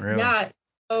 Yeah. Really? Yeah.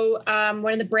 So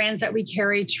one of the brands that we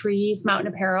carry, Trees Mountain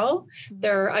Apparel,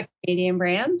 they're a Canadian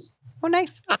brand. Oh,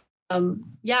 nice. And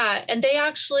they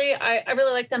actually, I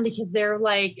really like them because they're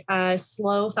like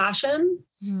slow fashion,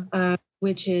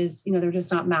 which is, they're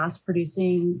just not mass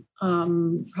producing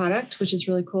product, which is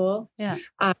really cool. Yeah.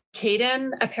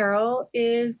 Caden Apparel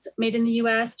is made in the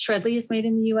US. Shredly is made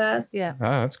in the US. Yeah. Oh,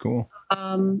 that's cool.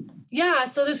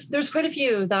 So there's quite a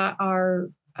few that are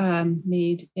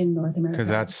made in North America. Because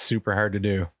that's super hard to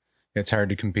do. It's hard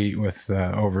to compete with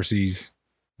overseas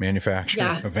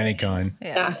manufacturing of any kind.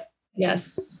 Yeah.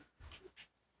 Yes.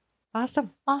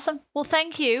 Awesome. Well,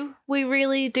 thank you. We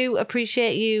really do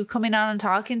appreciate you coming on and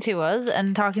talking to us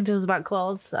about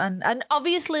clothes and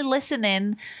obviously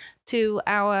listening to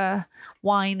our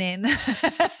whining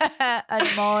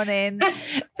and mourning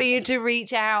for you to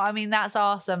reach out. I mean, that's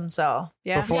awesome. So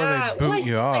Before they boot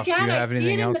you off, do you have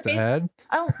anything else to add?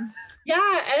 Oh, yeah.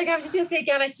 I was just going to say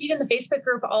again, I see it in the Facebook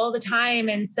group all the time.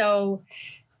 And so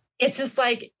it's just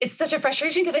like, it's such a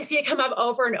frustration because I see it come up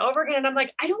over and over again. And I'm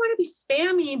like, I don't want to be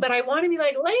spammy, but I want to be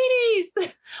like,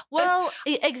 ladies. Well,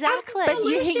 exactly. But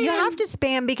you have to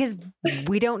spam because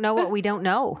we don't know what we don't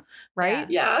know, right?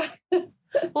 Yeah.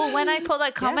 Well, when I put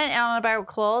that comment on about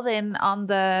clothing on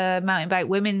the mountain bike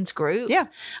women's group,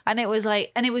 and it was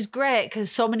great because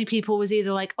so many people was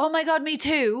either like, "Oh my god, me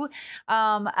too,"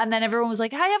 and then everyone was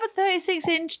like, "I have a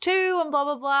 36-inch too," and blah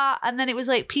blah blah, and then it was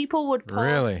like people would post,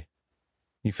 Really?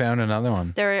 You found another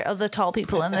one. There are other tall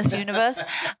people in this universe,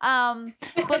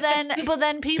 but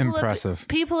then people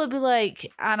would be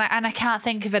like, and I can't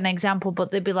think of an example,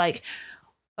 but they'd be like,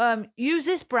 use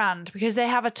this brand because they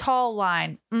have a tall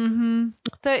line.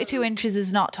 32 inches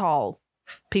is not tall,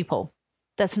 people.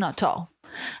 That's not tall.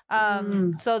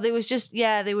 So there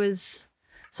was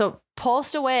so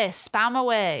post away, spam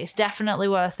away. It's definitely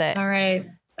worth it. All right.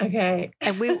 Okay.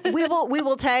 And we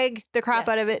will tag the crap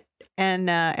out of it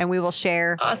and we will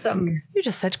share. Awesome. You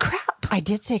just said crap. I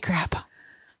did say crap.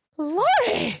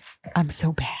 Lori, I'm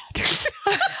so bad.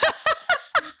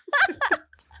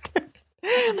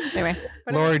 Anyway,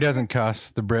 Lori doesn't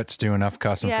cuss. The Brits do enough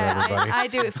cussing for everybody. I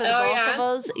do it for the both of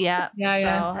us. Yeah.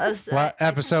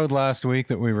 Episode last week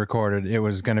that we recorded, it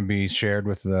was going to be shared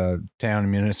with the town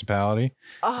and municipality.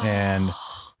 And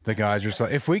the guys were just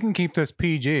like, if we can keep this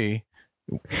PG,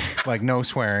 like no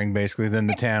swearing, basically, then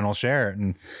the tan will share it.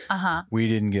 And we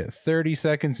didn't get 30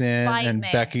 seconds in, and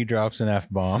Becky drops an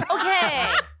F-bomb.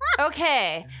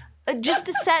 Okay. Just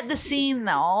to set the scene,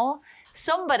 though,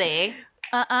 somebody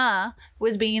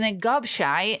was being a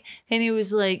gobshite, and he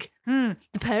was like, the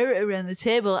parrot around the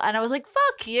table, and I was like,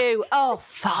 fuck you. Oh,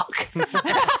 fuck.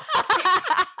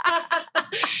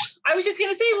 I was just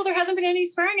going to say, well, there hasn't been any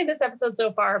swearing in this episode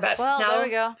so far, but there we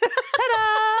go.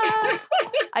 Ta-da!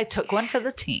 I took one for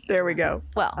the team. There we go.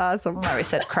 Well, awesome. Larry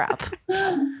said crap.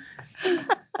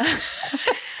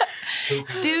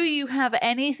 Do you have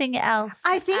anything else?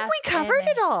 I think we covered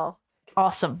it all.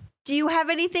 Awesome. Do you have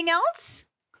anything else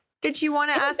that you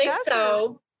want to ask us?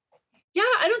 So. Yeah,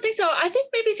 I don't think so. I think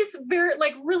maybe just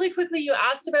really quickly, you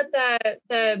asked about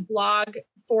the blog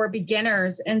for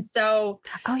beginners. And so,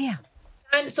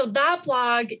 and so that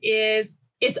blog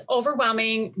it's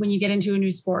overwhelming when you get into a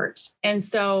new sport. And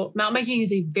so mountain biking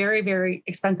is a very, very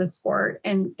expensive sport.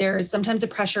 And there's sometimes a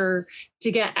pressure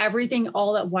to get everything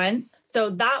all at once. So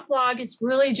that blog is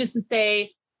really just to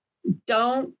say,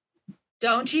 don't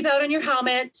cheap out on your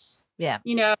helmet. Yeah.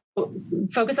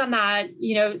 Focus on that.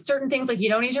 Certain things, like you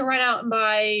don't need to run out and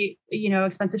buy,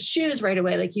 expensive shoes right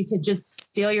away. Like you could just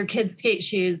steal your kids' skate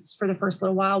shoes for the first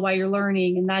little while you're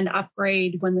learning, and then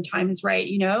upgrade when the time is right,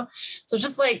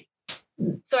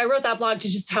 So I wrote that blog to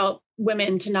just help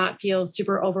women to not feel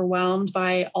super overwhelmed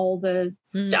by all the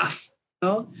stuff,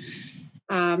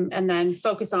 and then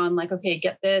focus on like, okay,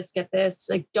 get this,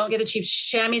 like, don't get a cheap.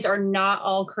 Chamois are not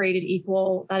all created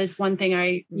equal. That is one thing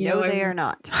they are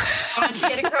not. Want to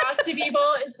get across to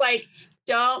people is like,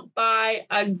 don't buy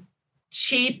a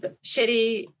cheap,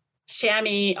 shitty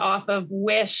chamois off of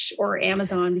Wish or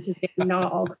Amazon, because they're not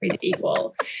all created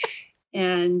equal.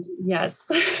 And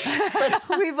yes,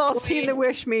 we've all seen the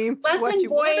Wish memes. Let's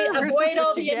avoid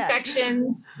all the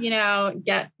infections.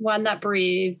 Get one that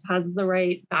breathes, has the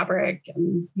right fabric,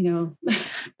 and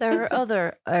there are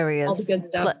other areas. All the good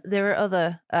stuff. There are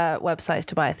other websites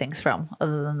to buy things from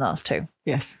other than those two.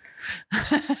 Yes,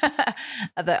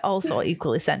 they're also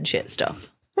equally send shit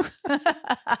stuff.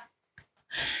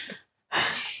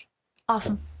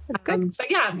 Awesome. Good. But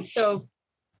yeah, so.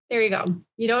 There you go.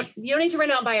 You don't need to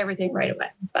run out and buy everything right away,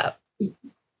 but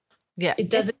it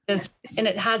does exist, and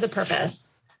it has a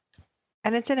purpose.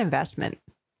 And it's an investment.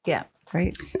 Yeah.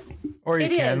 Right. Or you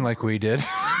can, like we did.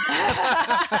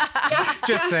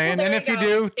 Just saying. And if you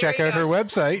do, check out her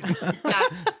website.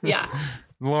 Yeah.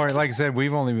 Lori, like I said,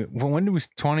 when did we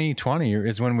 2020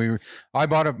 is when I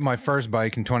bought my first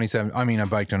bike in 2017. I mean, I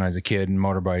biked when I was a kid and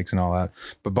motorbikes and all that,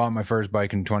 but bought my first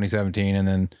bike in 2017, and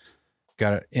then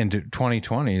got it into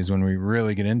 2020 is when we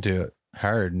really get into it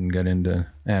hard and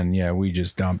we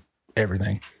just dump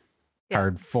everything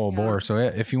hard, full bore. So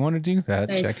if you want to do that,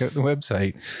 check out the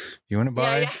website. If you want to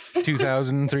buy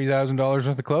 $2,000, $3,000 worth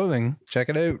of clothing, check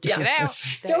it out. Check it out.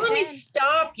 Don't let me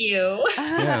stop you.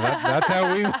 That's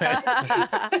how we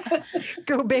went.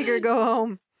 Go big or go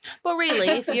home. But really,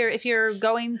 if you're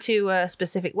going to a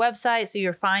specific website, so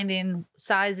you're finding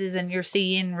sizes and you're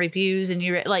seeing reviews, and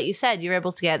you're, like you said, you're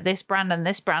able to get this brand and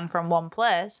this brand from one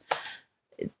place,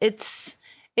 it's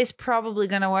probably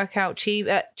going to work out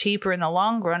cheaper in the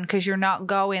long run, because you're not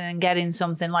going and getting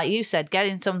something, like you said,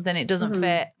 it doesn't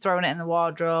fit, throwing it in the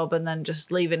wardrobe and then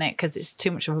just leaving it because it's too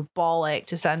much of a ball ache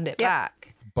to send it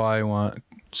back. Buy once,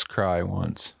 cry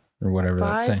once, or whatever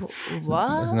that's saying.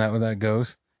 What? Isn't that what that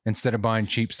goes? Instead of buying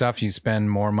cheap stuff, you spend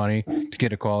more money to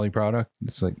get a quality product.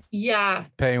 It's like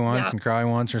pay once and cry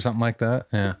once, or something like that.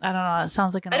 Yeah, I don't know. It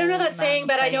sounds like I don't know that saying,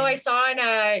 but I know I saw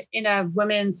in a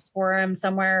women's forum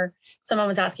somewhere, someone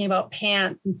was asking about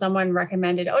pants, and someone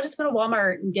recommended, just go to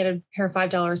Walmart and get a pair of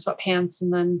 $5 sweatpants,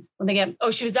 and then when they get,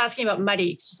 she was asking about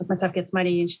muddy. She's like, my stuff gets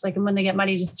muddy, and she's like, and when they get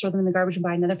muddy, just throw them in the garbage and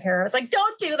buy another pair. I was like,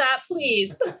 don't do that,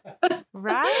 please.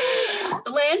 Right?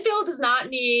 The landfill does not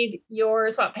need your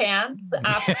sweatpants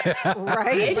after.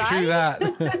 Right? True that.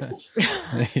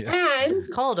 And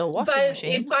it's called a washing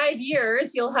machine. In 5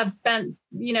 years, you'll have spent,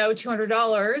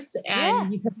 $200,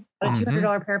 and you could buy a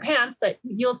 $200 pair of pants that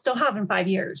you'll still have in 5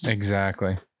 years.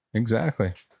 Exactly. I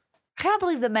can't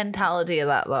believe the mentality of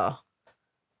that, though.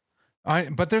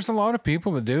 But there's a lot of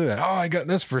people that do that. Oh, I got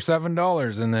this for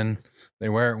 $7, and then they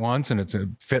wear it once, and it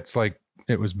fits like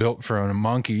it was built for a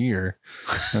monkey, and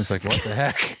it's like, what the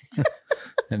heck?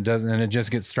 And it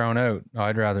just gets thrown out.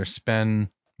 I'd rather spend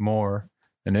more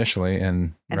initially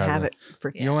and have it.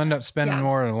 You'll end up spending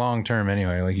more in the long term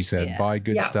anyway. Like you said, buy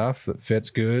good stuff that fits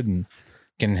good and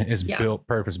is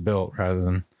purpose built, rather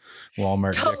than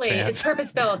Walmart. Totally. It's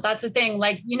purpose built. That's the thing.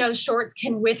 Like, shorts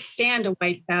can withstand a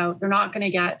wipeout. They're not going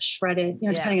to get shredded,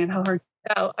 depending on how hard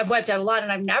I've wiped out a lot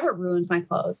and I've never ruined my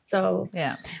clothes. So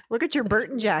Yeah. Look at your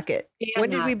Burton jacket. Yeah, When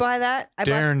did we buy that?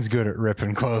 Darren's good at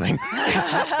ripping clothing.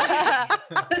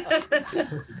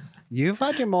 You've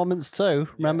had your moments too.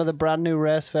 Remember the brand new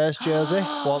race face jersey?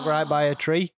 Walk right by a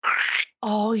tree.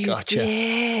 Oh, you Gotcha.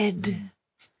 did.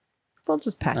 We'll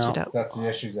just patch No. it up. That's the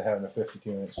issues of having a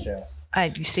 52-inch chest.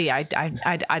 You see, I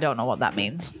don't know what that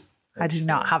means. I do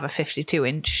not have a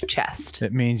 52-inch chest.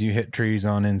 It means you hit trees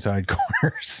on inside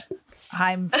corners.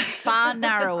 I'm far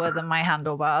narrower than my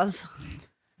handlebars.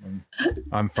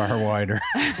 I'm far wider.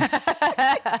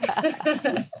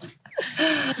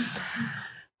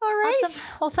 All right. Awesome.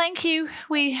 Well, thank you.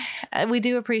 We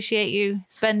do appreciate you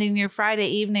spending your Friday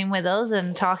evening with us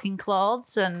and talking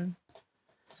clothes, and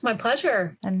it's my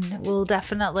pleasure. And we'll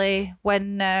definitely,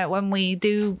 when we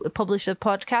do publish the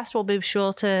podcast, we'll be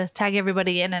sure to tag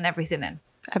everybody in and everything in.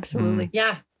 Absolutely.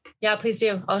 Yeah. Yeah, please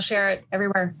do. I'll share it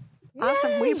everywhere.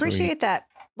 Awesome. We appreciate that.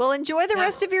 Well, enjoy the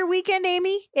rest of your weekend,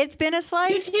 Amy. It's been a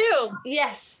slice. You too.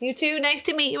 Yes, you too. Nice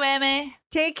to meet you, Amy.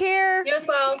 Take care. You as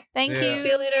well. Thank Yeah. you. See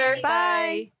you later.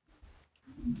 Bye.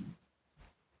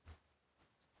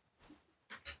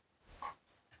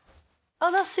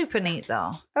 Oh, that's super neat,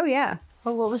 though. Oh, yeah.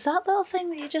 Oh, what was that little thing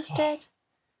that you just did?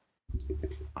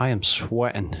 I am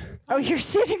sweating. Oh, you're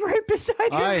sitting right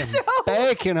beside I the am stove.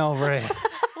 baking over here.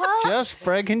 Well, Just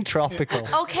friggin' tropical.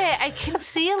 okay, I can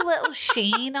see a little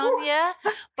sheen on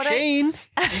you, but Shane,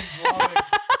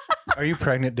 Are you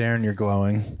pregnant, Darren? You're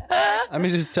glowing. let me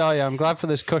just tell you, I'm glad for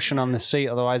this cushion on this seat.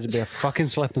 Otherwise, it'd be a fucking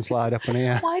slip and slide up in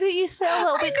here. why don't you sit a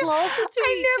little bit closer to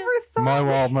I each never thought. My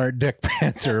Walmart dick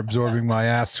pants are absorbing my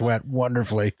ass sweat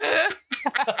wonderfully.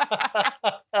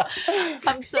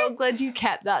 I'm so glad you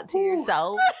kept that to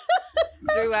yourselves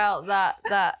throughout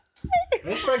that.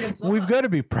 We've got to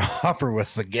be proper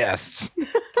with the guests.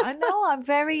 I know. I'm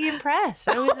very impressed.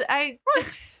 What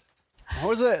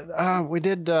was it? We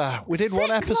did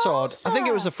one episode. I think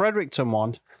it was the Fredericton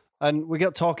one, and we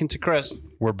got talking to Chris.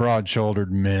 We're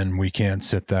broad-shouldered men. We can't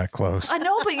sit that close. I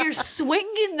know, but you're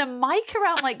swinging the mic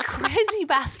around like crazy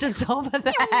bastards over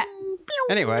there.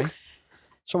 Anyway,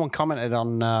 someone commented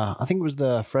on, I think it was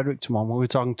the Fredericton one, where we were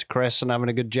talking to Chris and having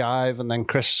a good jive, and then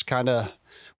Chris kind of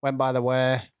went by the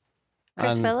way.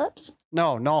 Chris and- Phillips?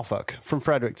 No, Norfolk, from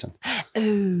Fredericton.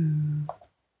 Ooh.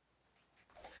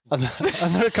 And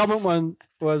their comment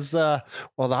was, well,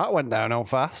 that went downhill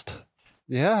fast.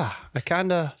 Yeah, I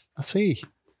see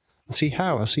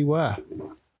how, I see where.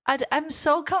 I'm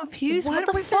so confused. What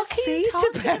the was fuck that are you face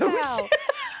talking about? about?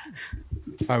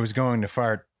 I was going to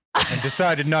fart and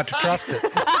decided not to trust it.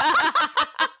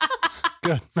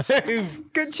 Good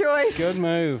move. Good choice. Good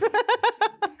move.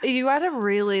 You had a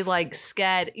really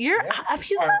scared. Have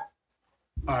you?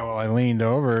 I leaned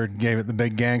over, gave it the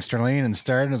big gangster lean, and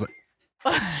started. And was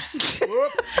like,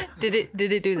 Did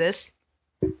it do this?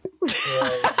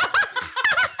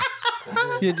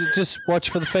 You just watch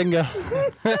for the finger.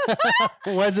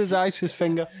 Where's his Ice's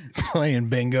finger? playing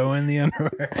bingo in the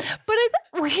underwear. But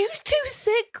will you two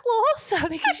sit closer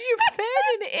because you're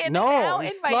fading in and out No, in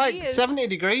it's my like ears? 70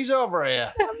 degrees over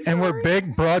here. And we're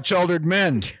big, broad-shouldered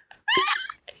men.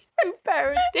 You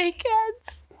pair of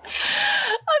dickheads.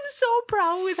 I'm so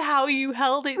proud with how you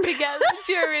held it together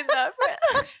during that.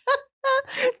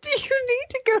 Do you need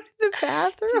to go to the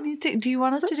bathroom? Do you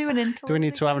want us to do an interlude? Do we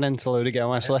need to have an interlude again,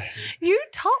 Wesley? You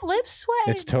top lip sweating.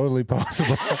 It's totally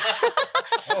possible.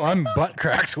 Oh, I'm butt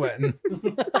crack sweating.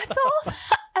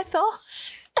 I thought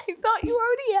you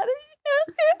already had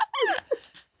it.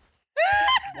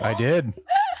 I did.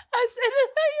 I said I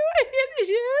thought you already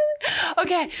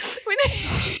had it. Okay. We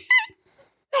need.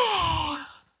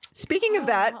 Speaking of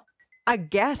that, a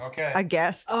guest. Okay. A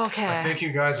guest. Okay.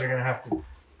 you guys are going to have to.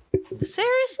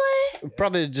 Seriously?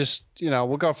 Probably just,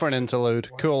 we'll go for an interlude,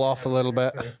 cool off a little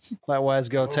bit. Let Wes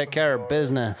go take care of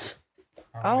business.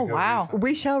 Oh, wow.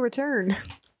 We shall return.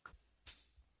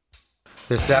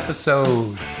 This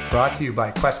episode brought to you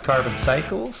by Quest Carbon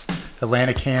Cycles,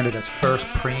 Atlantic Canada's first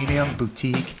premium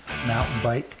boutique mountain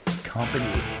bike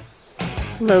company.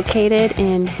 Located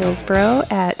in Hillsborough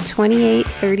at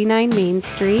 2839 Main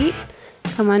Street.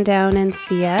 Come on down and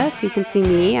see us. You can see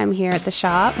me. I'm here at the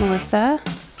shop, Melissa,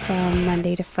 from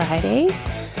Monday to Friday.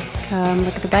 Come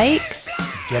look at the bikes.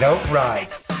 Get out, ride.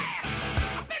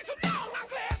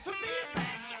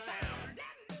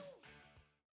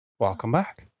 Welcome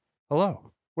back.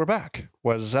 Hello. We're back.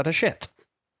 Was that a shit?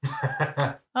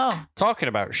 Oh. Talking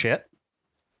about shit.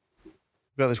 We've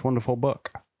got this wonderful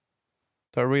book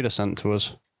that a reader sent to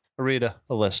us. A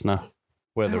listener.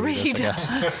 We're the readers,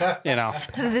 I guess.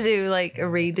 They do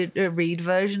a read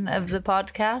version of the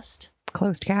podcast.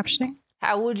 Closed captioning.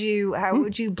 How would you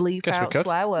bleep Guess we out could.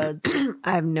 swear words?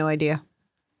 I have no idea.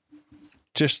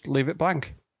 Just leave it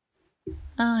blank.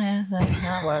 Oh yeah,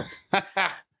 that works.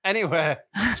 Anyway,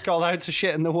 it's called Out to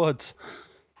Shit in the Woods.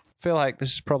 I feel like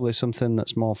this is probably something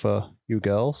that's more for you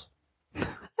girls.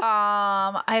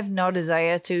 I have no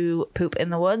desire to poop in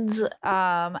the woods.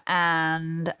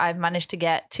 And I've managed to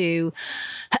get to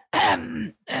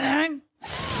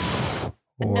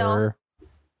Or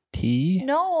tea.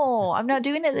 No, I'm not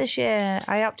doing it this year.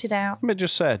 I opted out. Let me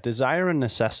just say, desire and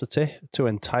necessity are two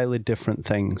entirely different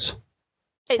things.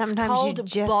 It's Sometimes you called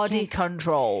just body can't.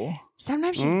 control.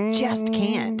 Sometimes you just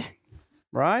can't.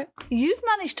 Right? You've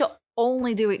managed to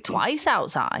only do it twice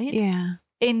outside. Yeah.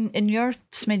 And you're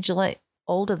smidge like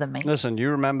older than me. Listen, you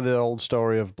remember the old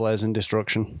story of blazing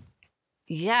destruction?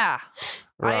 Yeah.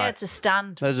 I Right. had to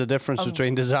stand. There's a difference Oh.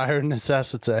 between desire and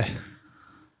necessity.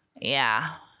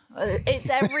 Yeah. It's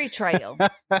every trail.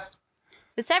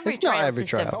 It's every It's not trail every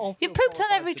system. trail. You've pooped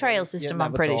on every trail system,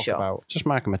 I'm pretty sure. Just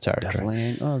mark them a territory. Definitely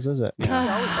ain't ours, is it?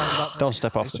 Don't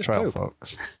step off the trail,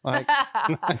 folks. Like,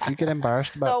 if you get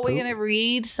embarrassed about So are we poop, going to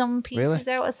read some pieces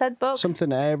out of said book?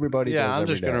 something everybody does. I'm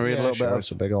just going gonna to read a little bit of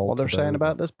it's a big old what they're saying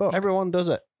about this book. Everyone does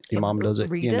it. Your mom does it.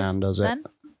 Readers, Your nan does it. then?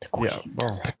 The queen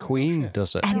does it. The queen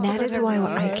does it. And that is why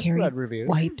I carry read reviews.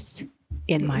 wipes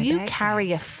in my You backpack.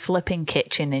 carry a flipping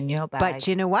kitchen in your bag. But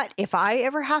you know what? If I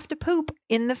ever have to poop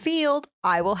in the field,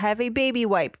 I will have a baby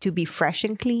wipe to be fresh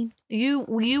and clean. you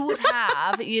would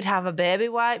have you'd have a baby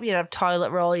wipe, you'd have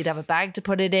toilet roll, you'd have a bag to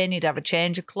put it in, you'd have a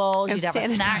change of clothes, And you'd have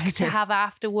a snack to sanitizer. have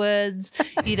afterwards,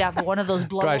 you'd have one of those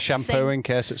blow Dry up shampoo in sinks.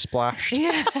 case it's splashed.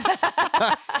 Yeah.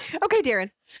 Okay,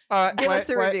 Darren. All right, Give us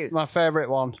the reviews. My favorite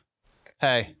one.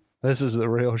 Hey, this is the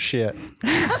real shit.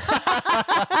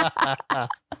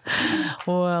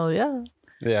 Well, yeah.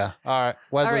 Yeah. All right. All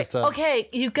Wesley's right. turn. Okay,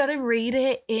 you got to read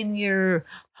it in your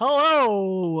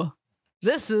hello.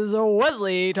 This is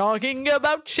Wesley talking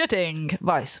about shitting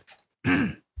voice.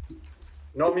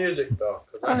 No music though,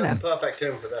 because I have a perfect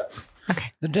tune for that.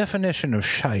 The definition of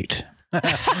shite.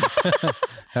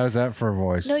 How's that for a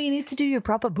voice? No, you need to do your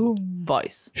proper boom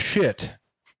voice. Shit.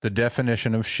 The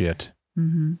definition of shit.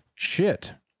 Mm-hmm.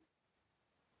 Shit.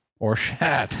 Or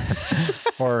shat.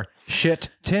 Or shit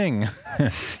ting.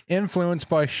 Influenced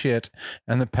by shit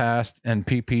and the past and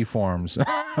PP forms.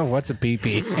 What's a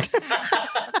PP?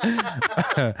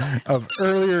 Of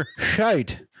earlier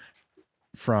shite.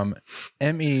 From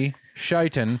M.E.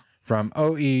 Shiten. From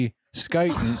O.E.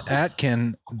 Skyten.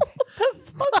 Atkin.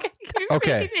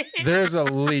 Okay. There's a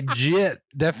legit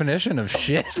definition of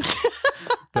shit.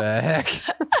 The heck?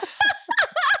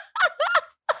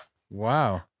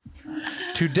 Wow.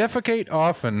 To defecate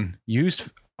often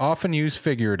used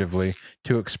figuratively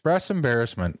to express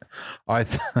embarrassment. I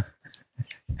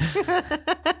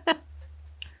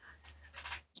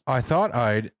thought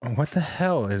what the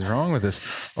hell is wrong with this?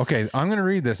 Okay, I'm going to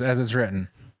read this as it's written.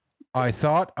 I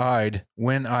thought I'd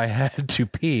when I had to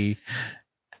pee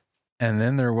and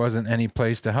then there wasn't any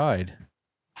place to hide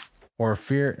or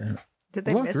fear. Did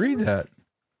they Look, miss read him? that.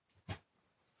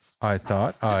 I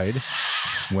thought I'd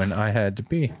when I had to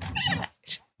pee.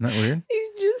 Isn't that weird? He's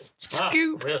just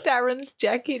scooped Darren's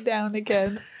jacket down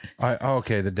again.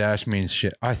 Okay, the dash means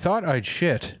shit. I thought I'd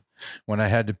shit when I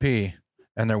had to pee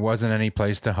and there wasn't any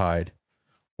place to hide.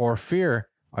 Or fear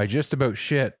I just about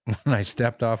shit when I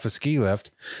stepped off a ski lift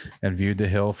and viewed the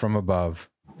hill from above.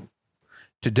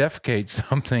 To defecate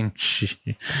something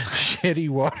shitty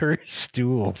watery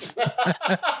stools.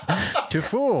 To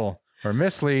fool or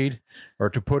mislead or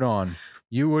to put on.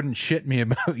 You wouldn't shit me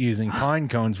about using pine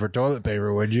cones for toilet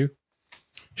paper, would you?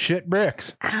 Shit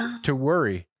bricks. To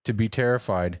worry. To be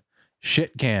terrified.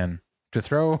 Shit can. To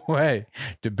throw away.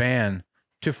 To ban.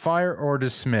 To fire or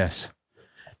dismiss.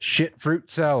 Shit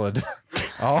fruit salad.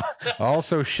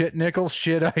 Also shit nickels,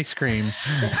 shit ice cream.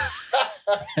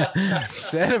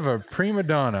 Said of a prima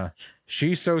donna.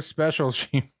 She's so special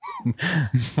she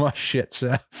must shit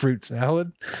fruit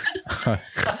salad.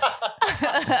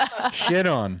 Shit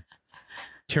on.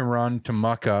 To run, to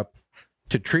muck up,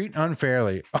 to treat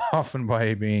unfairly, often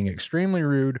by being extremely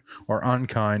rude or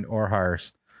unkind or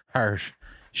harsh.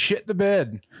 Shit the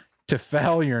bed, to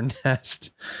foul your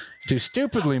nest, to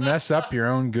stupidly mess up your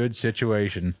own good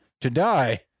situation, to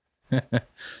die.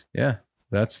 Yeah,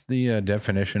 that's the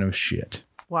definition of shit.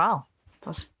 Wow.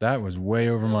 That was way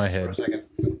over my head.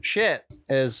 Shit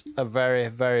is a very,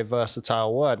 very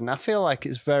versatile word, and I feel like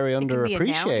it's very It can be a noun, it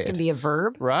underappreciated. can be a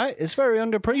verb. Right? It's very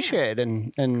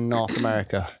underappreciated in North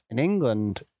America. In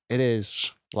England, it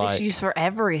is like, It's used for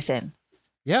everything.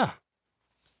 yeah.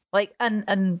 Like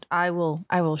and I will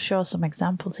show some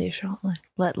examples here shortly.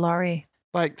 Let Laurie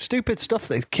Like stupid stuff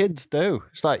that kids do.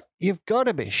 It's like, you've got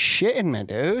to be shitting me,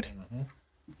 dude.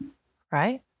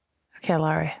 Right? Okay,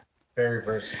 Larry. Very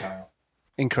versatile.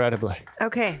 Incredibly.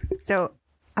 Okay, so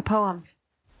a poem.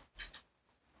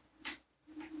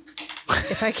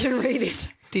 If I can read it.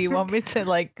 Do you want me to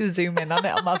like zoom in on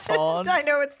it on my phone? I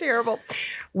know it's terrible.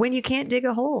 When you can't dig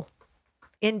a hole.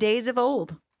 In days of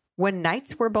old, when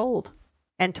knights were bold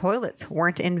and toilets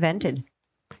weren't invented,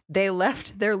 they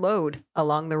left their load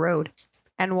along the road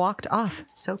and walked off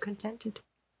so contented.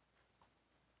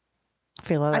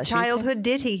 Feel like A that childhood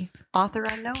ditty, author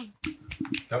unknown.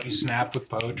 Don't you snap with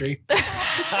poetry? What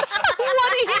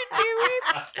are you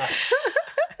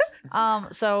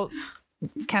doing? So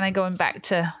kind of going back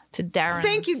to Darren.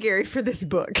 Thank you, Gary, for this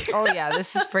book. Oh yeah,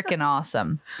 this is freaking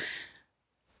awesome.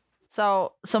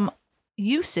 So some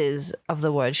uses of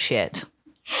the word shit.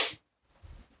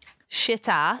 Shit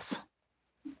ass.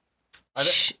 I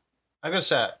gotta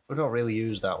say, we don't really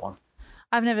use that one.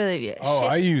 I've never used Oh,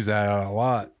 I use that a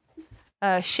lot.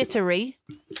 shittery.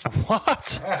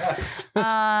 What?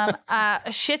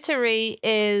 Shittery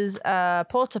is a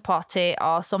porta potty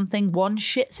or something one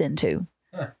shits into.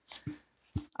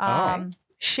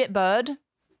 Shitbird.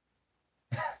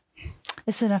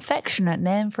 It's an affectionate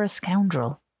name for a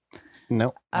scoundrel.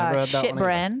 No, never heard that Shit one either.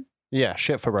 brain. Yeah,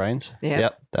 shit for brains. Yeah.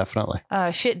 Yep, definitely.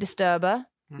 Shit disturber.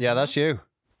 Yeah, that's you.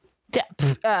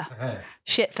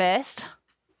 Shit faced.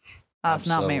 That's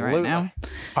not me right now.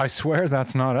 I swear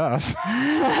that's not us.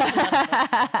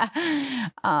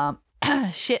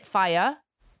 Shit fire.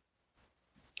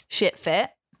 Shit fit.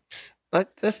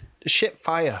 That's shit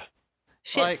fire.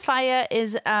 Shit Like- fire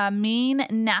is a mean,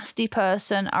 nasty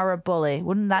person or a bully.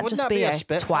 Wouldn't that Wouldn't just that be be a a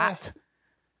spitfire? twat?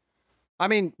 I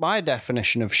mean, my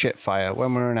definition of shit fire,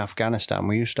 when we were in Afghanistan,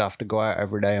 we used to have to go out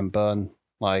every day and burn,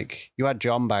 like, you had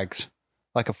John bags,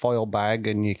 like a foil bag,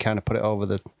 and you kind of put it over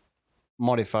the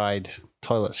modified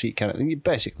toilet seat kind of thing. You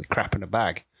basically crap in a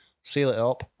bag, seal it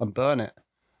up, and burn it.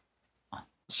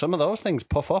 Some of those things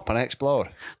puff up and explode.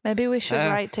 Maybe we should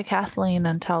write to Kathleen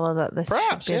and tell her that this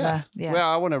Perhaps, should be yeah. the Well,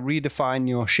 I want to redefine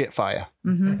your shit fire.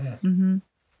 we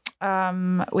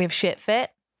have shit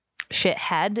fit, shit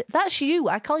head. That's you.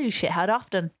 I call you shithead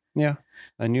often. Yeah.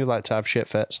 And you like to have shit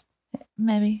fits.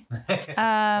 Maybe.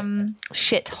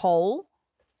 Shit hole.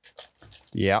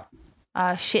 Yeah.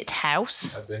 Shit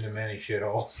house. I've been to many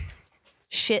shitholes.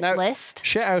 Shit Now- list.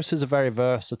 Shit house is a very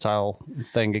versatile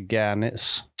thing again.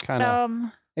 It's kind of,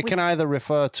 it can either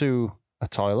refer to a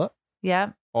toilet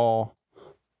Yeah. or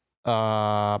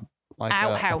like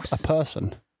Outhouse. a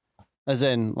person. As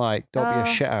in, like, don't be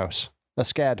a shit house. A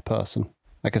scared person.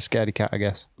 Like a scaredy cat, I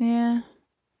guess. Yeah.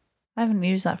 I haven't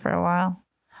used that for a while.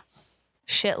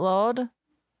 Shitlord.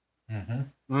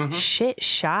 Mm-hmm. Shit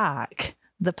shark.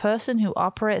 The person who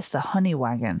operates the honey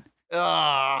wagon.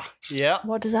 Yeah.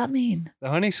 What does that mean? The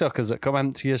honeysuckers that come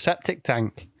into your septic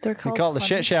tank. They're called call the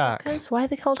shit sharks. honeysuckers? Why are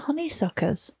they called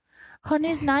honeysuckers?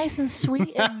 Honey's nice and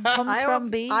sweet and comes from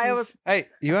bees. Hey,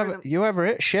 you ever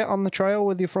hit shit on the trail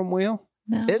with your front wheel?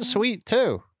 No. It's sweet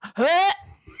too.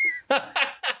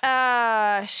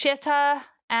 Shitter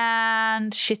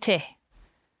and shitty.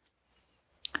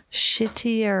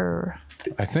 Shittier.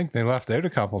 I think they left out a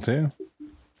couple too.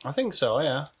 I think so,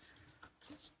 yeah.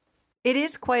 It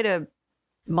is quite a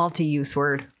multi-use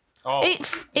word. Oh,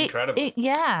 incredible.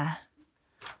 Yeah.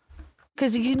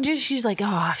 Because you can just use like,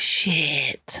 oh,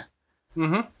 shit.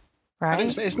 Mm-hmm. Right?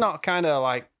 And it's not kind of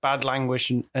like bad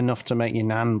language enough to make your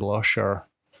nan blush or,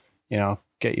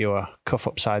 get you a cuff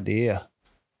upside the ear.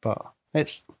 But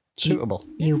it's suitable.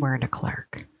 You weren't a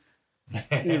clerk.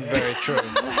 Very true.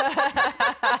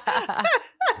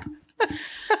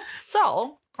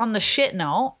 So, on the shit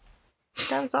note.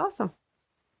 That was awesome.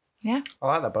 Yeah. I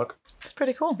like that book. It's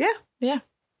pretty cool. Yeah. Yeah.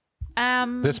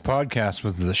 This podcast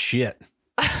was the shit.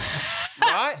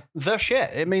 Right? The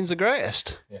shit. It means the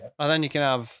greatest. Yeah. And then you can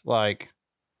have, like,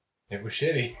 It was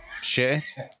shitty. shit,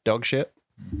 dog shit,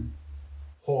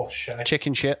 Horse shit.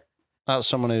 chicken shit. That's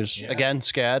someone who's, again,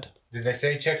 scared. Did they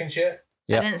say chicken shit?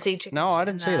 Yeah. I didn't see chicken. No, I shit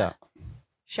didn't in see there. that.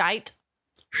 Shite.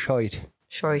 Shite.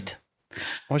 Shite.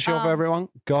 What's your favourite one?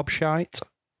 Gobshite.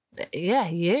 Yeah,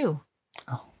 you.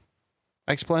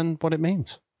 Explain what it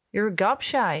means. You're a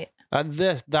gobshite.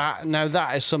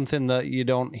 That is something that you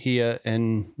don't hear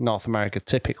in North America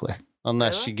typically,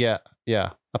 unless you get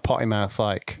a potty mouth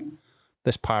like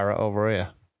this pirate over here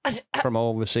from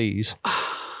overseas.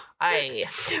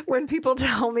 When people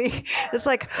tell me, it's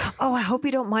like, oh, I hope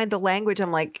you don't mind the language.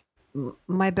 I'm like,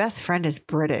 my best friend is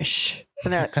British.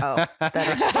 And they're like, oh,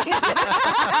 that explains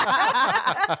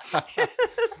it.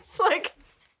 It's like,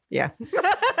 yeah.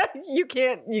 You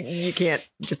can't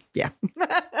just, yeah.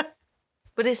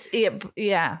 But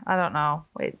yeah, I don't know.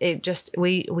 It just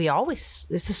we always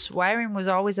the swearing was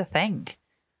always a thing.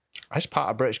 It's part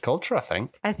of British culture, I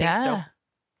think. I think so.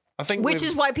 I think Which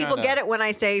is why people get it when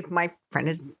I say my friend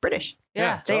is British.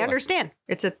 Yeah, They totally. understand.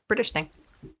 It's a British thing.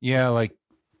 Yeah, like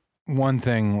one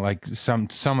thing, like some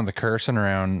of the cursing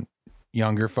around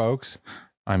younger folks.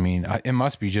 I mean, it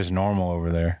must be just normal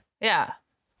over there. Yeah.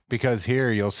 Because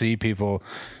here you'll see people,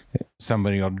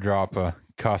 somebody will drop a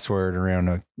cuss word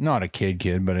around not a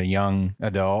kid, but a young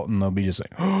adult, and they'll be just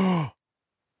like, oh,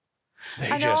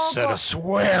 they just said a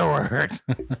swear word.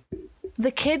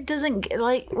 The kid doesn't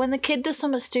like when the kid does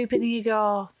something stupid and you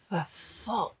go, for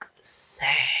fuck's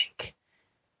sake.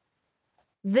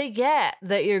 They get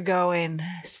that you're going,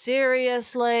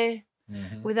 seriously?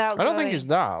 Without I don't think it's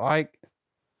that. Like,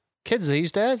 kids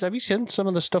these days, have you seen some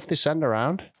of the stuff they send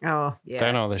around? Oh, yeah.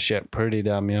 They know this shit pretty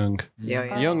damn young.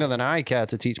 Yeah. Younger than I care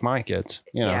to teach my kids,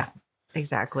 you know. Yeah,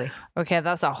 exactly. Okay,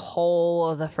 that's a whole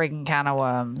other freaking can of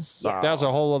worms. So. That's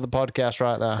a whole other podcast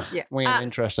right there. Yeah. We ain't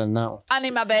interested in that one. I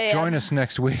need my bed. Join us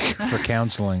next week for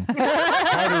counseling.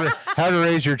 How to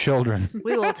raise your children.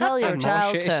 We will tell your And more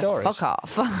child shitty to stories. fuck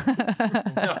off.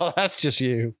 No, that's just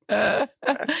you.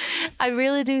 I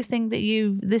really do think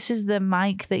that this is the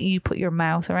mic that you put your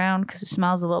mouth around because it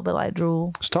smells a little bit like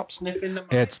drool. Stop sniffing the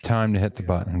mic. It's time to hit the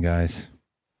button, guys.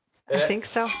 I think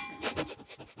so.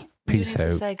 Peace You need to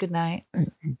out. say good night.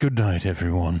 Good night,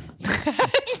 everyone.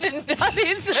 Not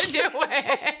in such a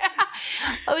way.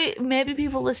 Oh, wait, maybe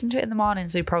people listen to it in the morning,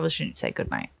 so you probably shouldn't say good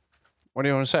night. What do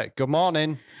you want to say? Good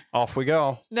morning. Off we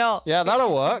go. No. Yeah,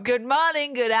 that'll work. Good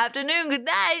morning, good afternoon, good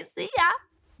night. See ya.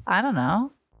 I don't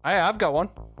know. Hey, I've got one.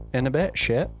 In a bit,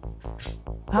 shit.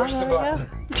 Push the button.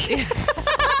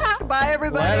 Bye,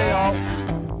 everybody. Later,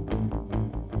 y'all.